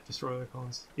 is? Yeah, destroy other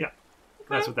clones. Yeah. Okay.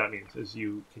 That's what that means, is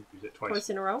you can use it twice. Twice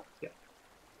in a row? Yeah.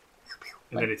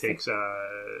 And then it takes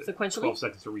 12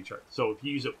 seconds to recharge. So if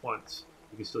you use it once,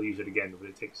 you can still use it again, but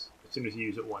it takes, as soon as you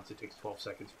use it once, it takes 12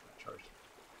 seconds for that charge.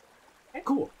 Okay.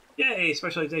 Cool. Yay,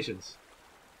 specializations.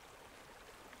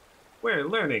 We're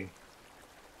learning.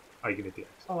 Oh, you can hit the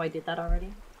X. Oh, I did that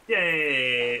already?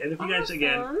 Yay! And if you guys,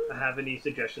 again, have any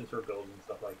suggestions for builds and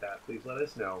stuff like that, please let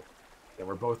us know. And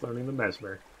we're both learning the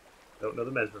Mesmer. Don't know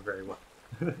the Mesmer very well.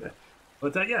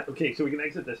 But yeah, okay, so we can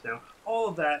exit this now. All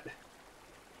of that...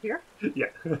 Here? Yeah.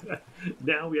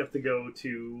 Now we have to go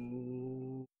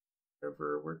to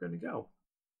wherever we're going to go.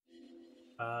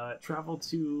 Travel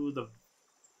to the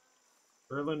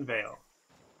Berlin Vale.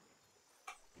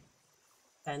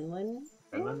 Fenlin?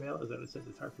 Berlin Vale? Is that what it says?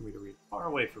 It's hard for me to read. Far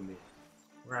away from me,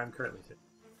 where I'm currently sitting.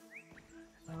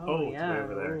 Oh it's yeah. way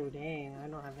over there. Oh, dang. I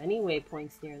don't have any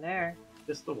waypoints near there.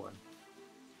 Just the one.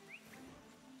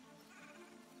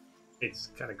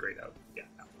 It's kind of grayed out. Yeah.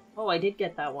 Oh, I did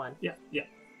get that one. Yeah.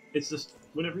 It's just,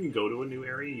 whenever you go to a new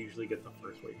area, you usually get the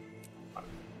first waypoint.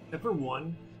 Except for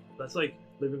one, that's like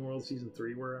Living World Season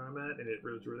 3 where I'm at, and it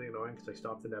was really annoying because I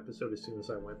stopped an episode as soon as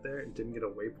I went there and didn't get a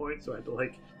waypoint, so I had to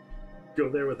like go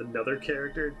there with another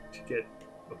character to get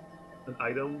an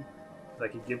item that I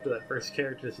could give to that first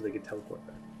character so they could teleport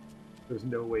back. There's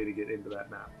no way to get into that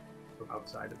map from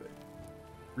outside of it.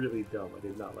 Really dumb. I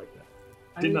did not like that.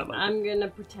 I'm gonna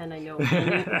pretend I know.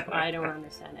 I don't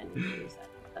understand anything you said.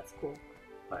 That's cool.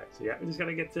 Alright, so yeah, we just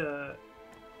gotta get to...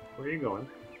 Where are you going?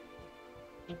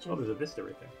 Oh, there's a vista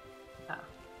right there.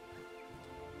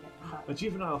 A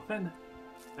juvenile fen.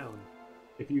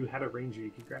 If you had a ranger,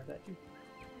 you could grab that too.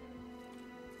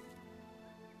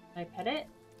 Can I pet it?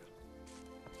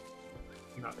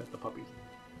 Not pet the puppies.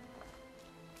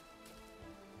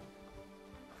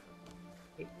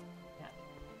 Wait. Yeah.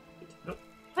 Nope.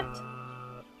 What?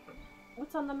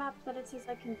 What's on the map that it says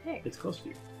I can pick? It's close to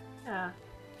you. Yeah.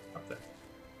 Up there.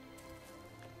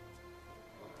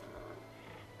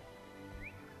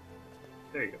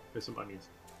 There you go. There's some onions.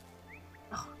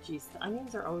 Oh, jeez. The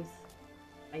onions are always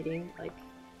hiding, like...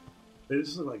 They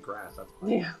just look like grass, that's why.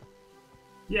 Yeah.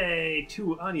 Yay!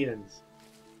 2 onions!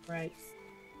 Right.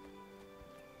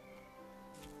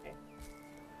 Okay.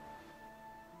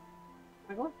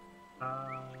 Am I going?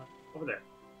 Over there.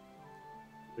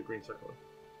 The green circle.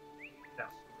 Yeah.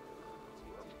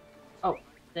 Oh,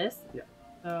 this? Yeah.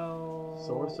 So,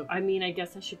 Source of... I mean, I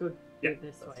guess I should go yeah,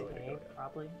 this way, go, yeah.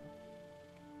 Probably.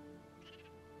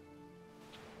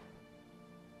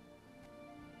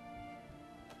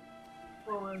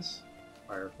 Prawns,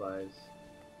 fireflies.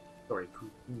 Sorry,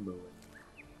 Kukumo.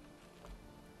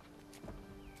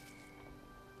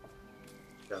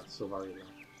 Yeah, Sylvaria.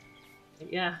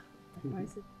 Yeah. Why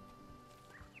is it?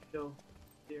 Go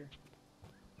here.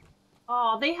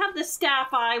 Oh, they have the staff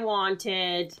I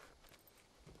wanted.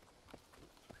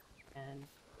 And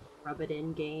rub it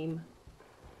in game.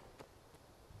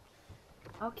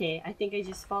 Okay, I think I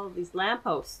just followed these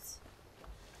lampposts.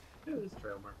 Yeah, there's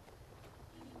trail mark.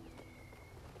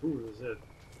 Ooh, is it?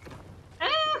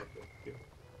 Ah!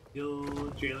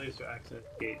 Kill jailers to access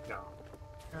gate now.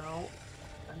 No.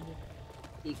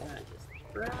 I'm gonna just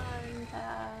run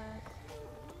past.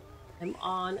 I'm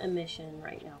on a mission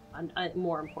right now. A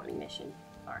more important mission.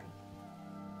 Sorry.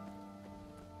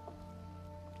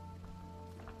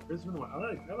 Brisbane,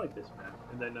 I like this map.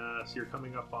 And then, so you're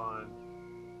coming up on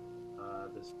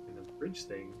this kind of bridge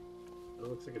thing. It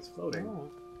looks like it's floating. Oh.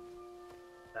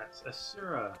 That's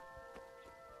Asura.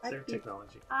 It's their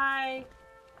technology. Hi.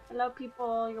 Hello,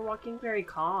 people. You're walking very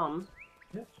calm.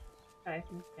 Yeah. Okay,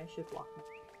 I should walk.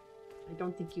 I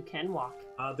don't think you can walk.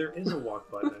 There is a walk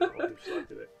button. I don't know if you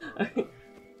selected it.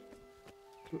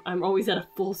 I'm always at a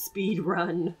full speed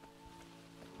run.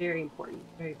 Very important.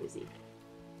 Very busy.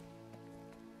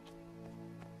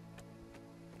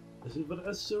 This is what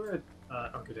Asura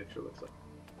architecture looks like.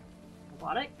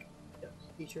 Robotic? Yes.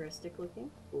 Futuristic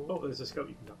looking? Cool. Oh, there's a scout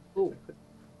you can talk. Oh,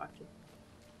 watch it.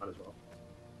 Might as well.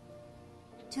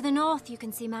 To the north, you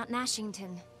can see Mount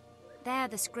Nashington. There,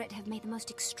 the Skrit have made the most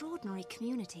extraordinary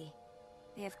community.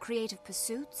 They have creative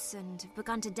pursuits and have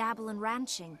begun to dabble in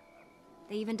ranching.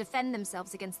 They even defend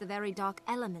themselves against the very dark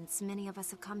elements many of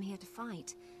us have come here to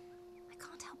fight. I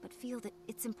can't help but feel that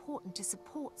it's important to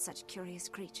support such curious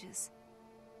creatures.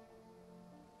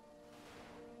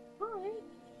 Alright.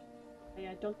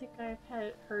 I don't think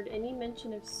I've heard any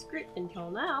mention of Skrit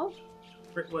until now.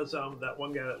 Skrit was that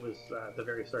one guy that was at the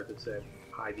very start that said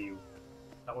hi to you.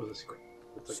 That was a Skrit.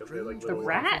 It's like the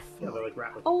rat? Yeah, they're like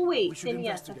rat. Oh wait, then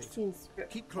yes, I've seen Skrit.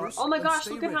 Keep close. Oh my and gosh,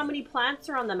 stay look at how ready. many plants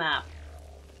are on the map.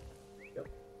 Yep.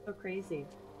 So crazy.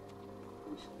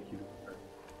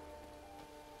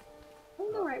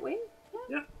 Going the right way?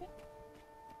 Yeah.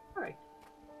 Alright.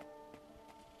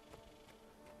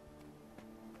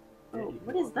 Yeah, Oh, you can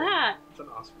what is walk that? It's an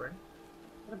osprey.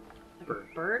 Like a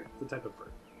bird? It's a type of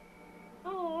bird.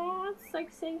 Oh, it's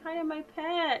like saying hi to my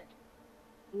pet.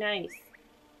 Nice.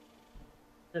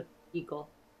 The eagle.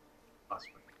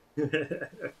 Osprey.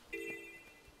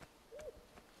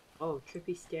 Oh,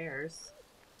 trippy stairs.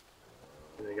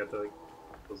 And they got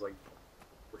those like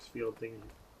force field things.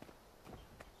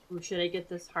 Ooh, should I get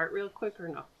this heart real quick or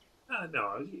no?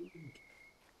 No.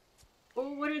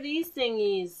 Oh, what are these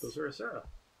thingies? Those are Asura.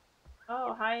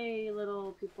 Oh, hi,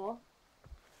 little people.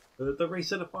 The Ray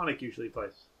Cinephonic usually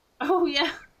plays. Oh,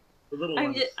 yeah. The little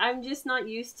ones. I'm just not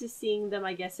used to seeing them,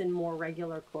 I guess, in more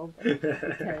regular clothing.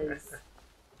 Because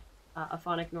a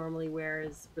phonic normally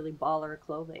wears really baller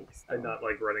clothing. So. And not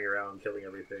like running around killing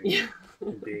everything Yeah.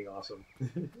 and being awesome.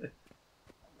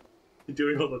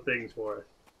 Doing all the things for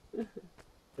us.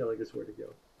 Yeah, like it's where to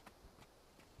go.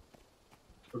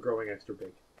 Or growing extra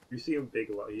big. You see him big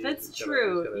a lot. That's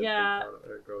true, yeah.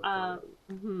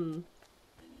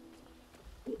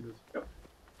 Yep.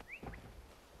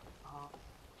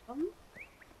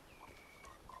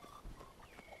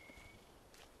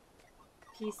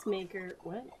 Peacemaker.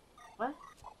 What? What?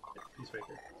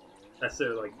 Peacemaker. That's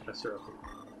their like a syrup.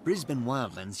 Brisbane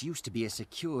Wildlands used to be a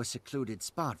secure, secluded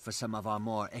spot for some of our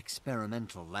more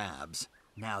experimental labs.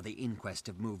 Now the Inquest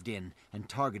have moved in and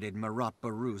targeted Marat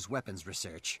Baru's weapons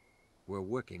research. We're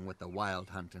working with the Wild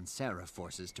Hunt and Seraph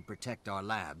forces to protect our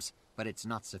labs, but it's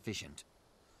not sufficient.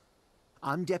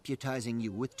 I'm deputizing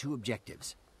you with two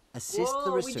objectives. Assist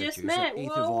the researchers at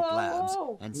Aethervault Labs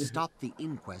and stop the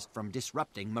Inquest from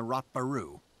disrupting Marat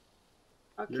Baru.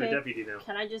 Okay. You're a deputy now.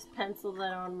 Can I just pencil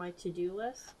that on my to-do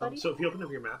list, buddy? So if you open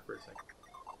up your map for a second.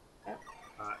 Yep.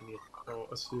 And you throw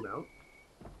a zoom out.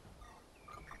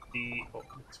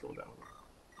 Let's scroll down.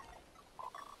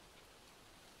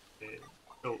 And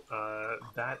so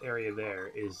that area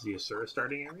there is the Asura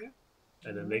starting area.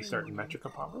 And then they start in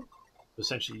Metrica Pablo.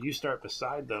 Essentially, you start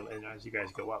beside them, and as you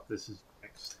guys go up, this is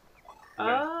next.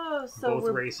 Oh, so both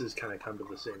races kind of come to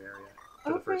the same area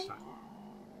for the first time.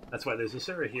 That's why there's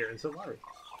Asura here and Sylvari.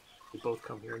 They both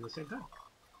come here in the same time.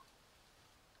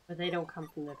 But they don't come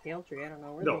from the Pale Tree. I don't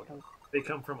know where No, they come from. They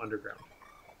come from underground.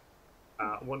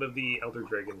 One of the Elder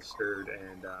Dragons stirred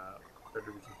and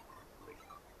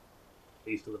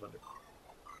they used to live underground.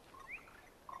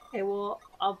 Okay, well,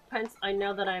 I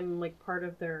know that I'm like part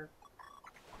of their.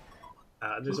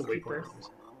 There's a waypoint.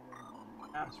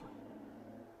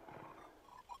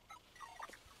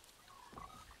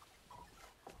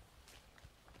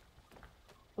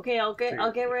 Okay, I'll get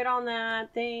right on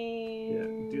that thing.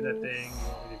 Yeah, do that thing you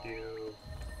want me to do.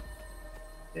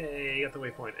 Hey, you got the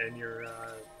waypoint, and your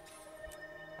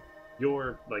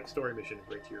like story mission is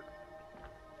right here.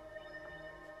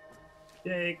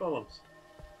 Yay, golems!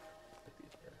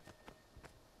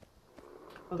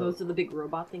 Oh, those are the big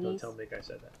robot thingies? Don't tell Nick I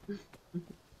said that.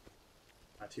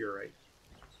 To your right.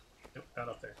 Nope, not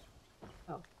up there.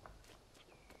 Oh.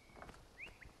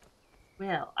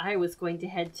 Well, I was going to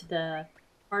head to the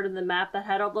part of the map that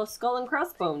had all those skull and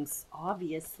crossbones.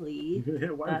 Obviously.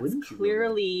 Why that's wouldn't you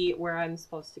clearly where I'm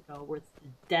supposed to go, where the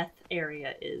death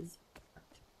area is.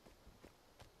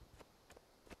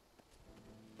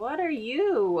 What are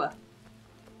you?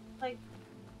 Like,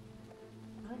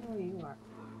 I don't know who you are.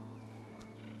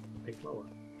 Pink Moa.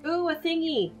 Ooh, a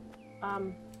thingy!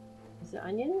 Is it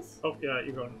onions? Oh, yeah,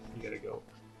 you're going. You gotta go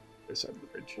this side of the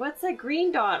bridge. What's that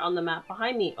green dot on the map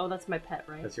behind me? Oh, that's my pet,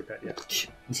 right? That's your pet, yeah.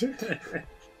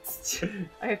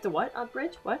 I have to what? On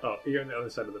bridge? What? Oh, you're on the other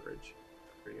side of the bridge.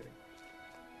 Where are you getting?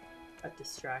 Got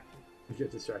distracted. You get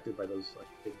distracted by those, like,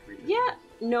 big creatures. Yeah!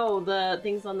 No, the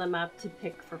things on the map to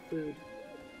pick for food.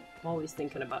 I'm always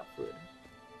thinking about food.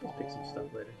 Let's pick some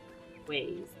stuff later.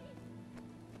 Ways.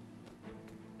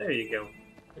 There you go.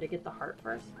 Did I get the heart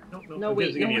first? No,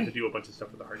 wait. Again, you have to do a bunch of stuff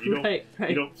with the heart. You don't. Right.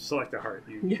 You don't select a heart.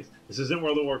 This isn't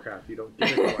World of Warcraft. You don't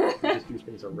give it a heart. You just do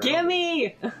things around.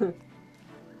 Gimme!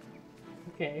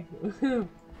 Okay.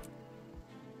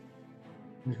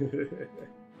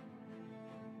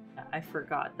 I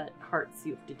forgot that hearts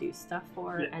you have to do stuff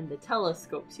for, and the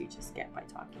telescopes you just get by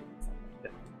talking to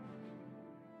somebody.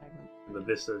 Yeah. And the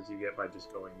vistas you get by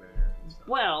just going there. And stuff.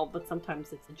 Well, but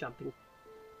sometimes it's a jumping.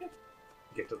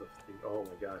 Get to the. Oh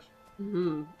my gosh.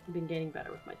 I've been getting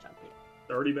better with my jumping.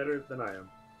 Already better than I am.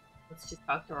 Let's just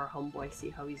talk to our homeboy, see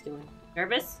how he's doing.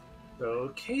 Nervous?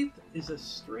 So, Keith is a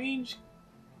strange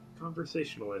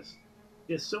conversationalist.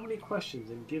 He has so many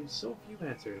questions and gives so few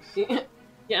answers.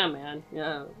 Yeah, man.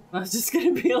 Yeah. I was just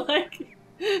gonna be like,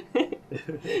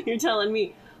 you're telling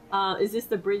me. Is this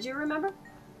the bridge you remember?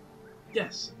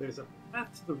 Yes, there's a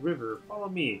path to the river. Follow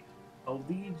me. I'll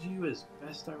lead you as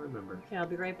best I remember. Okay, I'll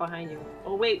be right behind you.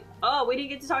 Oh, wait. Oh, we didn't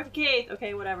get to talk to Kate.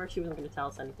 Okay, whatever. She wasn't going to tell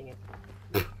us anything.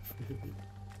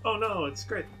 Oh, no, it's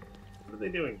great. What are they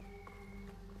doing?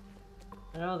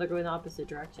 I know they're going the opposite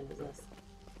direction as this.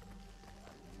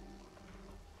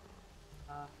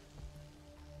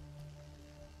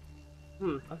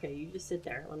 Okay, you just sit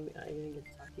there. I didn't get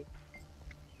to talk to you.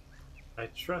 I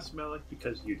trust Malik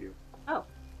because you do. Oh.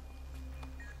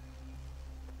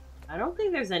 I don't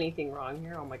think there's anything wrong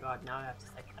here. Oh my god, now I have to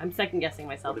I'm second guessing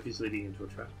myself. What if he's leading into a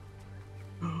trap?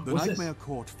 The Nightmare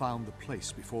Court found the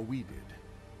place before we did.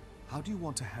 How do you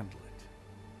want to handle it?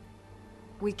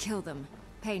 We kill them,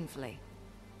 painfully.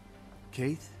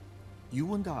 Keith,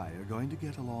 you and I are going to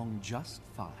get along just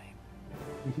fine.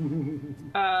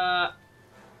 I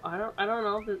don't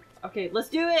know. Okay, let's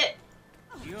do it!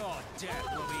 Your death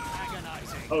will be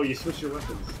agonizing. Oh, you switched your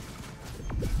weapons.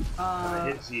 I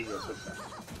hit Z, you'll switch that.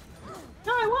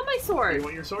 No, I want my sword. You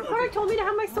want your sword? You already told me to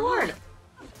have my sword,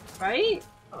 right?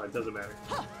 Oh, it doesn't matter.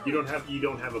 You don't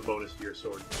have a bonus to your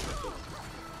sword.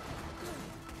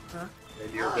 Huh?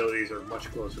 And your abilities are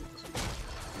much closer.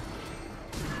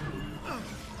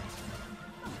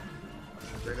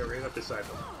 Right up beside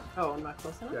them. Oh, I'm not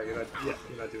close enough. Yeah, you're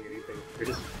not doing anything.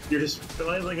 You're just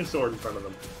flailing a sword in front of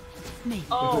them. Maybe.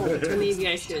 Oh, maybe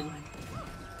I should.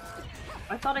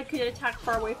 I thought I could attack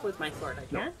far away with my sword. I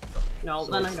can't. No,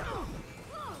 then I don't.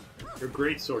 Your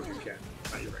great sword you can.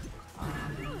 Not your regular.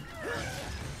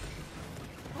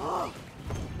 I'm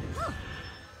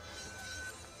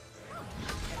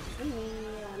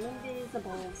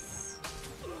invisible.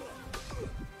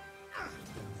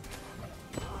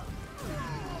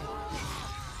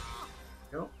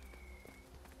 No.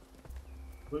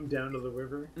 Swim down to the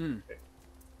river. Okay.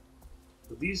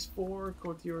 So these 4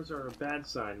 courtiers are a bad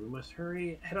sign. We must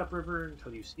hurry. Head upriver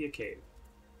until you see a cave.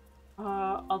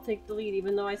 I'll take the lead,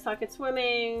 even though I suck at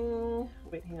swimming.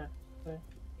 Wait, hang on. What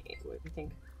do you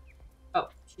think? Oh,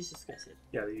 she's just gonna sit.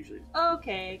 Yeah, they usually.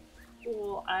 Okay,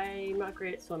 cool. I'm not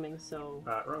great at swimming, so.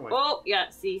 Wrong way. Oh, yeah.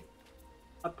 See,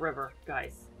 upriver,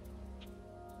 guys.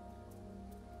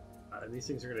 And these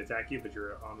things are gonna attack you, but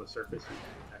you're on the surface. You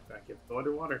can attack back. You have to go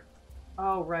underwater.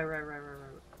 Oh, right.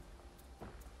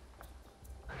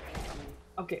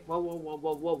 Okay, whoa.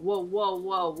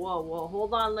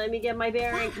 Hold on, let me get my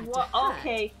bearing. Whoa,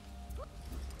 okay.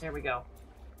 There we go.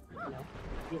 No.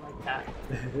 be like that.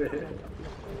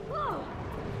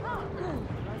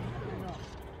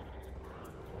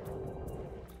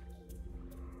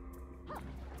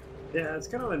 Yeah, it's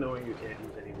kind of annoying you can't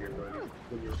use any of your abilities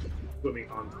when you're swimming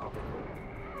on top of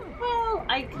it. Well,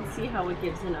 I can see how it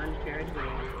gives an unfair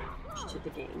advantage to the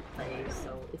gameplay,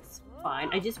 so it's fine.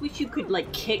 I just wish you could, like,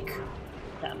 kick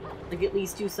them. Like, at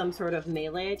least do some sort of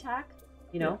melee attack,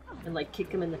 you know? Yeah. And, like, kick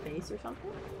them in the face or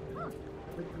something. That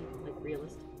would be, like,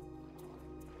 realistic.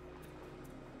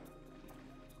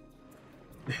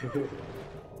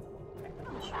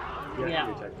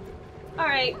 Yeah.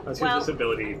 Alright, well... This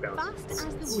ability bounces.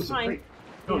 This is fine.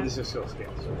 Oh, yeah. This is still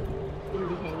scale, so... I'm gonna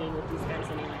be hanging with these guys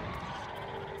anyway.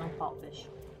 I'll fall fish.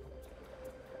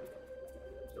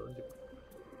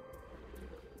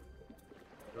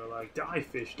 They're like, die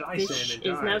fish, die fish salmon,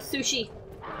 die. Is now sushi.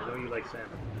 I know you like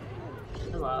salmon.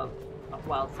 I love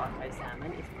wild sockeye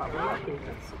salmon. It's probably my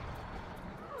favorite.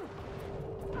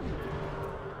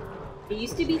 It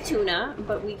used to be tuna,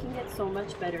 but we can get so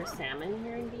much better salmon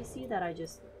here in BC that I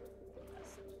just...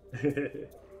 Here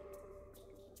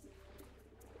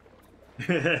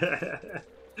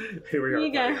we are.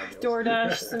 You go,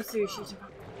 DoorDash some sushi.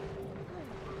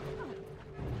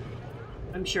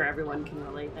 I'm sure everyone can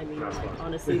relate. I mean, like,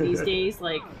 honestly, these days,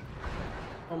 like,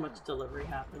 so much delivery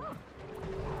happens.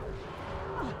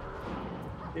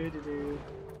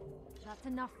 That's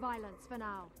enough violence for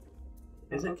now.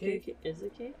 Is it cake? Is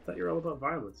it cake? I thought you were all about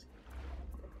violence.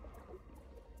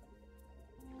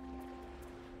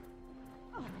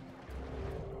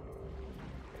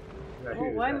 Oh,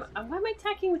 why am I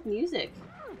attacking with music?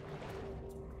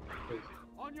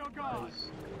 On your guard.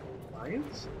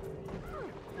 Lions?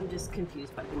 I'm just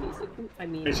confused by the music. I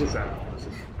mean, it's just the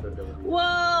ability.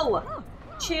 Whoa!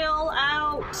 Chill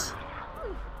out!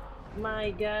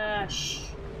 My gosh.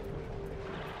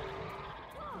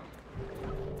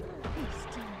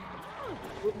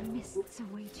 The mists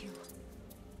await you.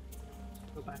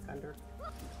 Go back under.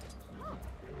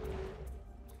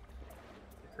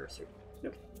 The cursor.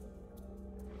 Okay.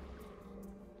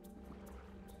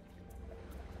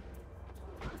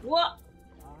 What?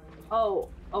 Oh,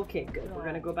 okay, good. We're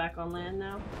gonna go back on land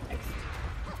now. Excellent.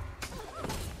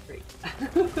 Great.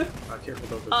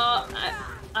 Careful, don't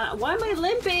why am I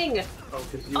limping?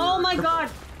 Oh my god!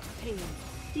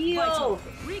 Theo!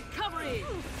 Recovery!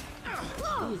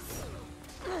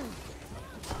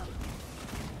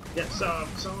 Yeah,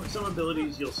 some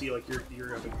abilities you'll see, like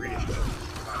you're of a greenish tone.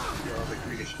 You'll have a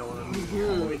greenish tone.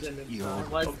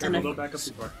 Don't back up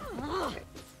too far. Okay.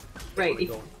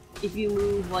 Right. If you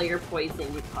move while you're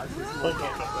poisoned, it causes more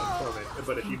damage.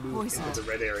 But if you move into the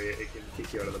red area, it can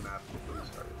kick you out of the map before you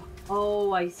started.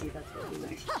 Oh, I see. That's what you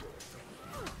meant.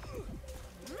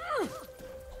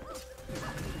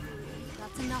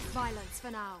 That's enough violence for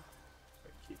now.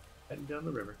 Keep heading down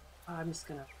the river. I'm just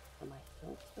gonna put my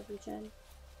hilt of regen.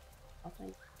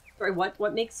 Sorry,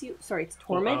 what makes you? Sorry, it's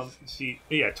torment.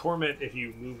 Torment. If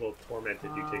you move while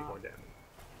tormented, you take more damage.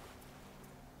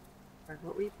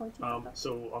 What were you pointing at?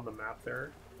 So on the map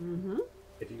there,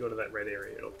 if you go to that red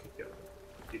area, it'll kick you out.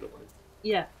 If you don't want to.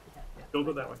 Yeah. Don't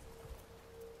go that way.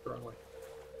 The wrong way.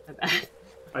 My bad.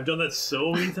 I've done that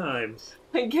so many times.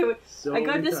 I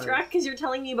got distracted because you're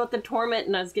telling me about the torment,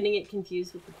 and I was getting it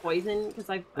confused with the poison. Because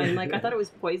I'm like, I thought it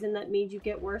was poison that made you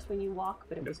get worse when you walk,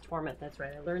 but it was torment. That's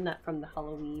right. I learned that from the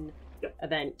Halloween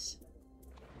event.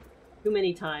 Too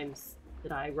many times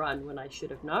did I run when I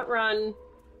should have not run.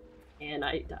 And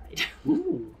I died.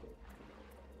 Ooh.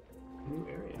 New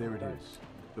area. There it is.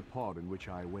 The pod in which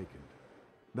I awakened.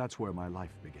 That's where my life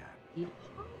began.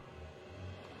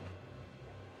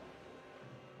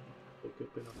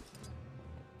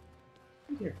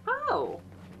 Here. Oh.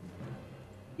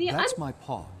 That's my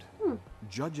pod.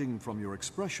 Judging from your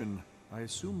expression, I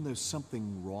assume there's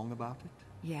something wrong about it?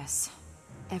 Yes.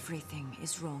 Everything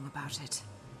is wrong about it.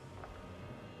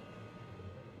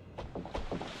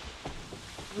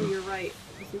 Oh, you're right.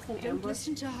 Is this an ambush? Don't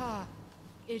listen to her.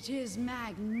 It is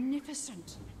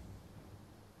magnificent.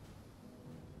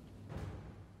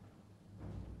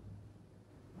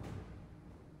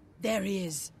 There he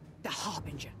is, the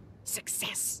Harbinger.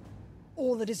 Success.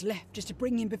 All that is left is to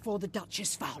bring him before the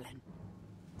Duchess Fowlin.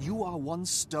 You are one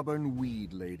stubborn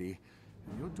weed, lady,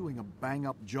 and you're doing a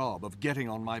bang-up job of getting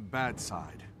on my bad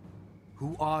side.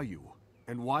 Who are you,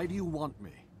 and why do you want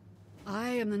me?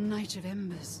 I am the Knight of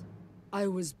Embers. I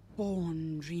was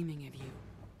born dreaming of you,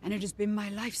 and it has been my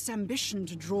life's ambition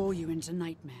to draw you into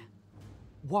Nightmare.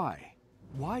 Why?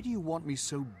 Why do you want me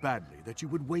so badly that you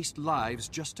would waste lives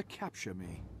just to capture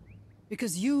me?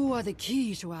 Because you are the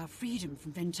key to our freedom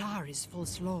from Ventari's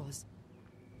false laws.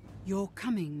 Your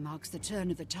coming marks the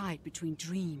turn of the tide between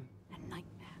dream and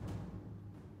nightmare.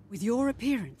 With your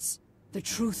appearance, the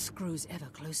truth grows ever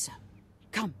closer.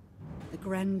 Come, the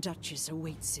Grand Duchess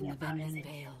awaits in the Vanessa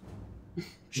Vale.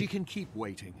 She can keep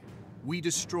waiting. We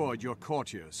destroyed your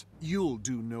courtiers. You'll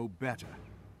do no better.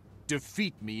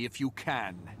 Defeat me if you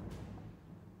can.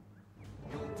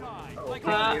 You'll die like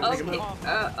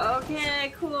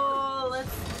okay, cool.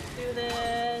 Let's do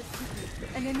this.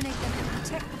 Eliminate them and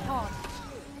protect the pod.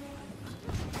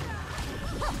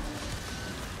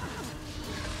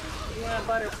 Yeah,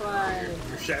 butterfly.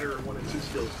 Your shatter 1 and 2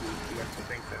 skills do you have to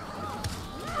think that.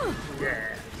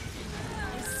 Yeah.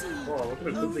 Whoa, look at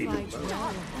the good lady.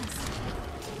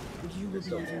 You will be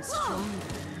even stronger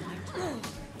than my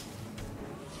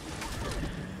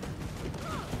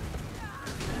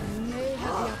You may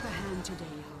have the upper hand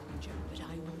today, Harbinger, but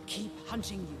I will keep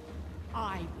hunting you.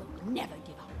 I will never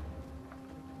give up.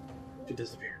 She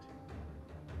disappeared.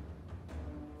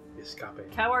 Escape.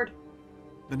 Coward.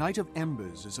 The Knight of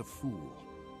Embers is a fool.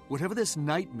 Whatever this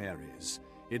nightmare is,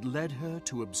 it led her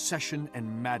to obsession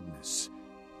and madness.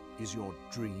 Is your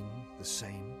dream the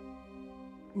same?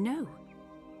 No.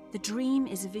 The dream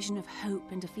is a vision of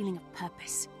hope and a feeling of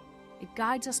purpose. It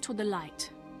guides us toward the light,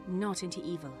 not into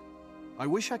evil. I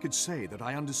wish I could say that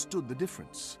I understood the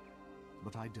difference,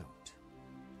 but I don't.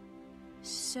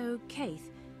 So,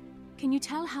 Kaith, can you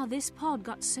tell how this pod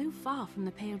got so far from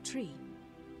the Pale Tree?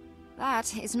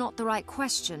 That is not the right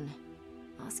question.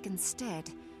 Ask instead,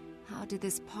 how did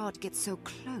this pod get so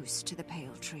close to the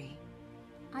Pale Tree?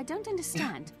 I don't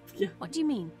understand. Yeah. What do you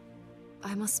mean?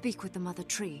 I must speak with the Mother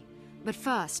Tree. But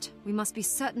first, we must be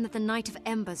certain that the Knight of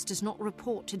Embers does not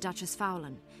report to Duchess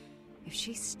Fowlan. If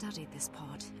she studied this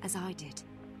pod, as I did.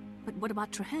 But what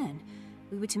about Traherne?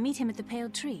 We were to meet him at the Pale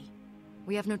Tree.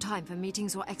 We have no time for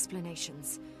meetings or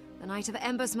explanations. The Knight of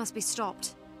Embers must be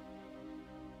stopped.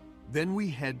 Then we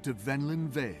head to Venlin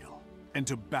Vale, and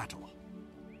to battle.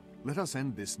 Let us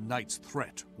end this knight's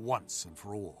threat once and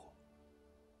for all.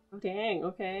 Oh, dang,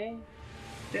 okay.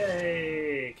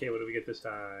 Yay! Okay, what do we get this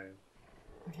time?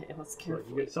 Okay, let's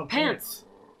carefully. You get some pants!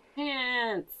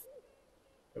 Pants!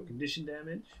 No condition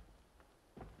damage.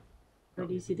 Where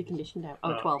do you see the condition damage?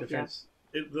 Oh, 12, defense.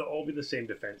 Yeah. They'll all be the same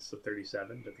defense, so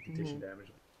 37, but the condition damage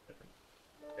will be different.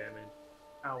 Damage,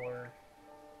 power,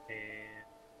 and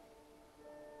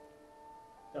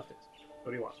nothing.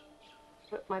 What do you want?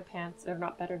 But my pants are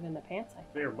not better than the pants, I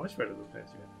think. They are much better than the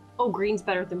pants you have. Oh, green's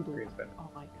better than blue. Green's better. Oh,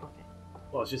 my, okay.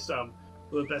 Well, it's just,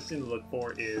 the best thing to look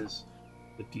for is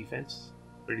the defense,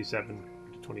 37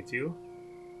 to 22.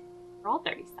 They're all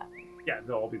 37. Yeah,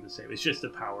 they'll all be the same. It's just the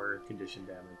power condition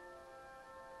damage.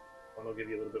 One will give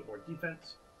you a little bit more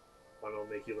defense. One will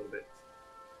make you a little bit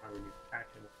when you attack,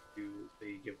 and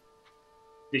they give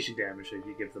condition damage. So if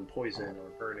you give them poison or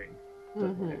burning,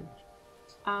 does more damage.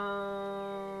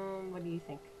 What do you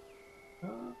think?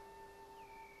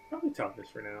 Probably toughness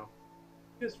for now.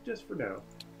 Just for now.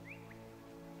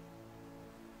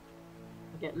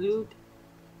 Get loot.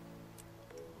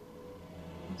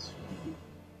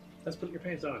 Let's put your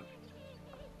pants on.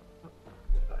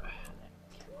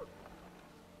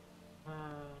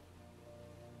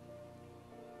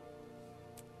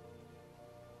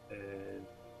 And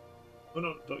oh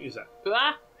no, don't use that.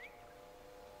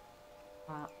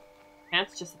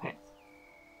 Pants, just the pants.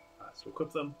 So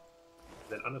equip them,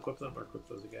 then unequip them, or equip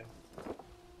those again.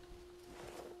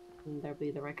 And there'll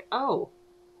be the rec. Oh,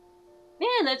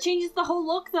 man, that changes the whole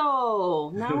look,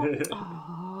 though. Now,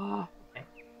 okay,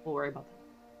 we'll worry about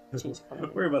that. Change the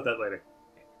color. Worry about that later.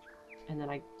 And then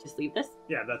I just leave this.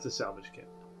 Yeah, that's a salvage kit.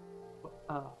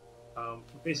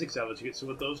 Basic salvage kit. So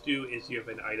what those do is you have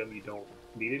an item you don't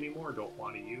need anymore, or don't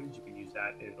want to use. You can use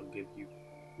that, and it'll give you.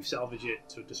 You salvage it,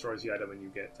 so it destroys the item, and you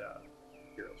get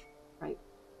heroes. Right.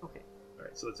 Okay. All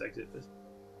right. So let's exit this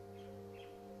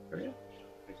area.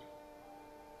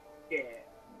 Yeah.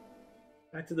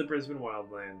 Back to the Brisbane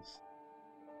Wildlands.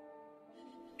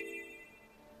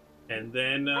 And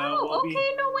then no,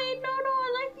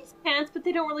 I like these pants, but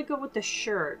they don't really go with the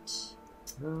shirt.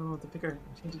 Oh, to pick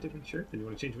change a different shirt. Then you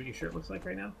want to change what your shirt looks like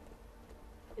right now?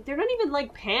 They're not even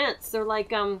like pants. They're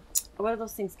like what are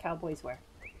those things cowboys wear?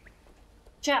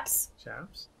 Chaps.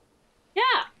 Chaps? Yeah,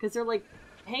 because they're like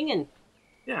hanging.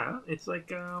 Yeah, it's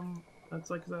like that's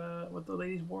like what the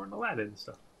ladies wore in Aladdin and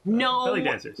stuff. No, belly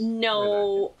dancers.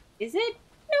 No, is it?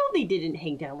 No, they didn't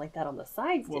hang down like that on the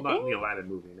sides. Well, did not they? in the Aladdin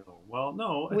movie. No. Well,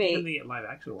 no. I Wait. think in the live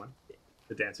action one,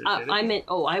 the dancers did it. I meant.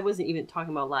 Oh, I wasn't even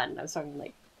talking about Aladdin. I was talking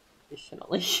like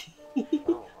traditionally.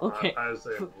 Okay. I was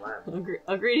saying Aladdin.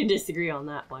 Agree to disagree on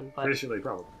that one, but Traditionally,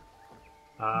 probably.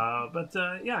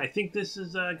 Yeah, I think this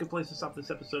is a good place to stop this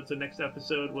episode. So next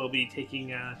episode we'll be taking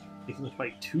the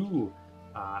fight to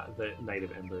the Knight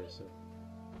of Embers. So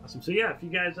Awesome. So yeah, if you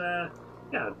guys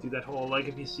do that whole like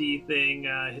if you see thing,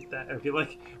 hit that. Or if you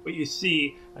like what you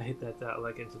see, hit that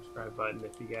like and subscribe button.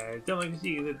 If you guys don't like what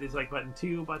you see, hit the dislike button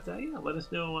too. But yeah, let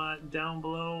us know down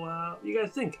below what you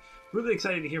guys think. Really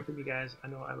excited to hear from you guys. I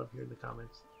know I love hearing the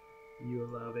comments. You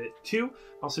love it too.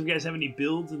 Also, if you guys have any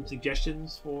builds and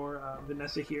suggestions for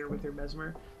Vanessa here with her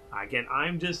Mesmer, again,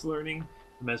 I'm just learning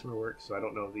the Mesmer works, so I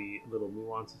don't know the little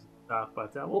nuances and stuff,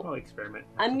 but we'll probably experiment.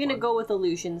 I'm going to go with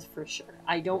illusions for sure.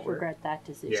 I don't regret that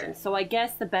decision. Yeah. So I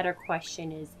guess the better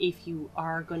question is, if you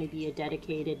are going to be a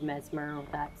dedicated Mesmer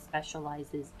that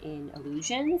specializes in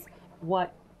illusions,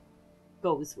 what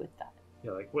goes with that?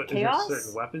 Yeah, like what Chaos? Is there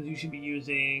certain weapons you should be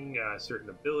using,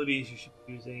 certain abilities you should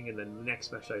be using, and then the next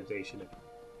specialization, if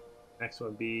next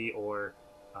one be, or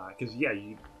because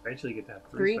you eventually get to have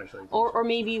three specializations, or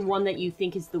maybe one that you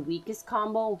think is the weakest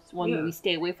combo, one that we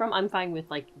stay away from. I'm fine with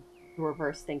like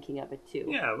reverse thinking of it too.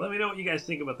 Yeah, let me know what you guys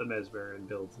think about the Mesmer and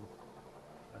builds.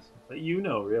 But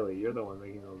really, you're the one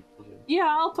making those decisions. Yeah,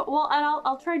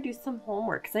 I'll try to do some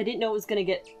homework because I didn't know it was gonna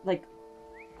get like.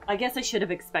 I guess I should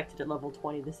have expected at level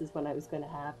 20. This is when I was going to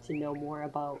have to know more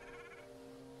about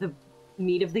the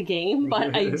meat of the game,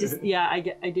 but I just, I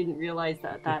didn't realize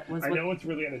that was. I know it's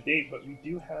really out of date, but we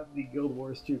do have the Guild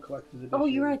Wars 2 Collector's Edition. Oh,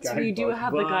 you're right. So you do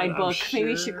have the guidebook.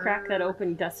 Maybe you should crack that open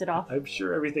and dust it off. I'm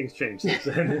sure everything's changed since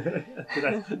then.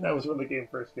 that was when the game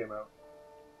first came out.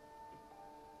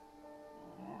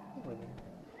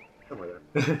 Somewhere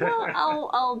there. Well,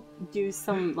 I'll do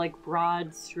some like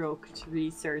broad stroked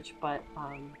research, but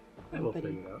we'll figure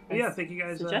it out. Yeah, thank you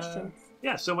guys. Suggestions.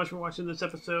 So much for watching this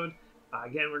episode.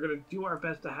 Again, we're gonna do our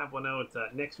best to have one out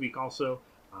next week also,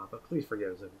 but please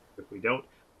forgive us if we don't.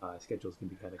 Schedules can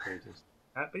be kind of crazy.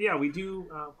 But yeah, we do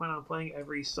plan on playing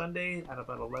every Sunday at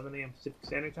about 11 a.m. Pacific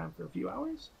Standard Time for a few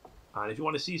hours. And if you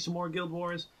want to see some more Guild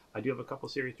Wars, I do have a couple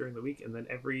series during the week, and then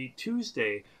every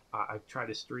Tuesday I try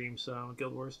to stream some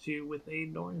Guild Wars 2 with a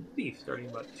Norn Thief starting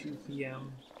about 2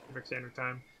 p.m. Pacific Standard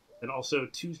Time. And also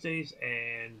Tuesdays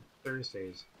and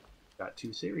Thursdays, got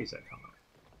 2 series that come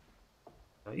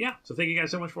out. So thank you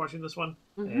guys so much for watching this one.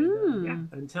 And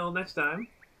until next time.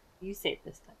 You safe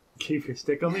this time. Keep your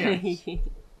stick on the ice.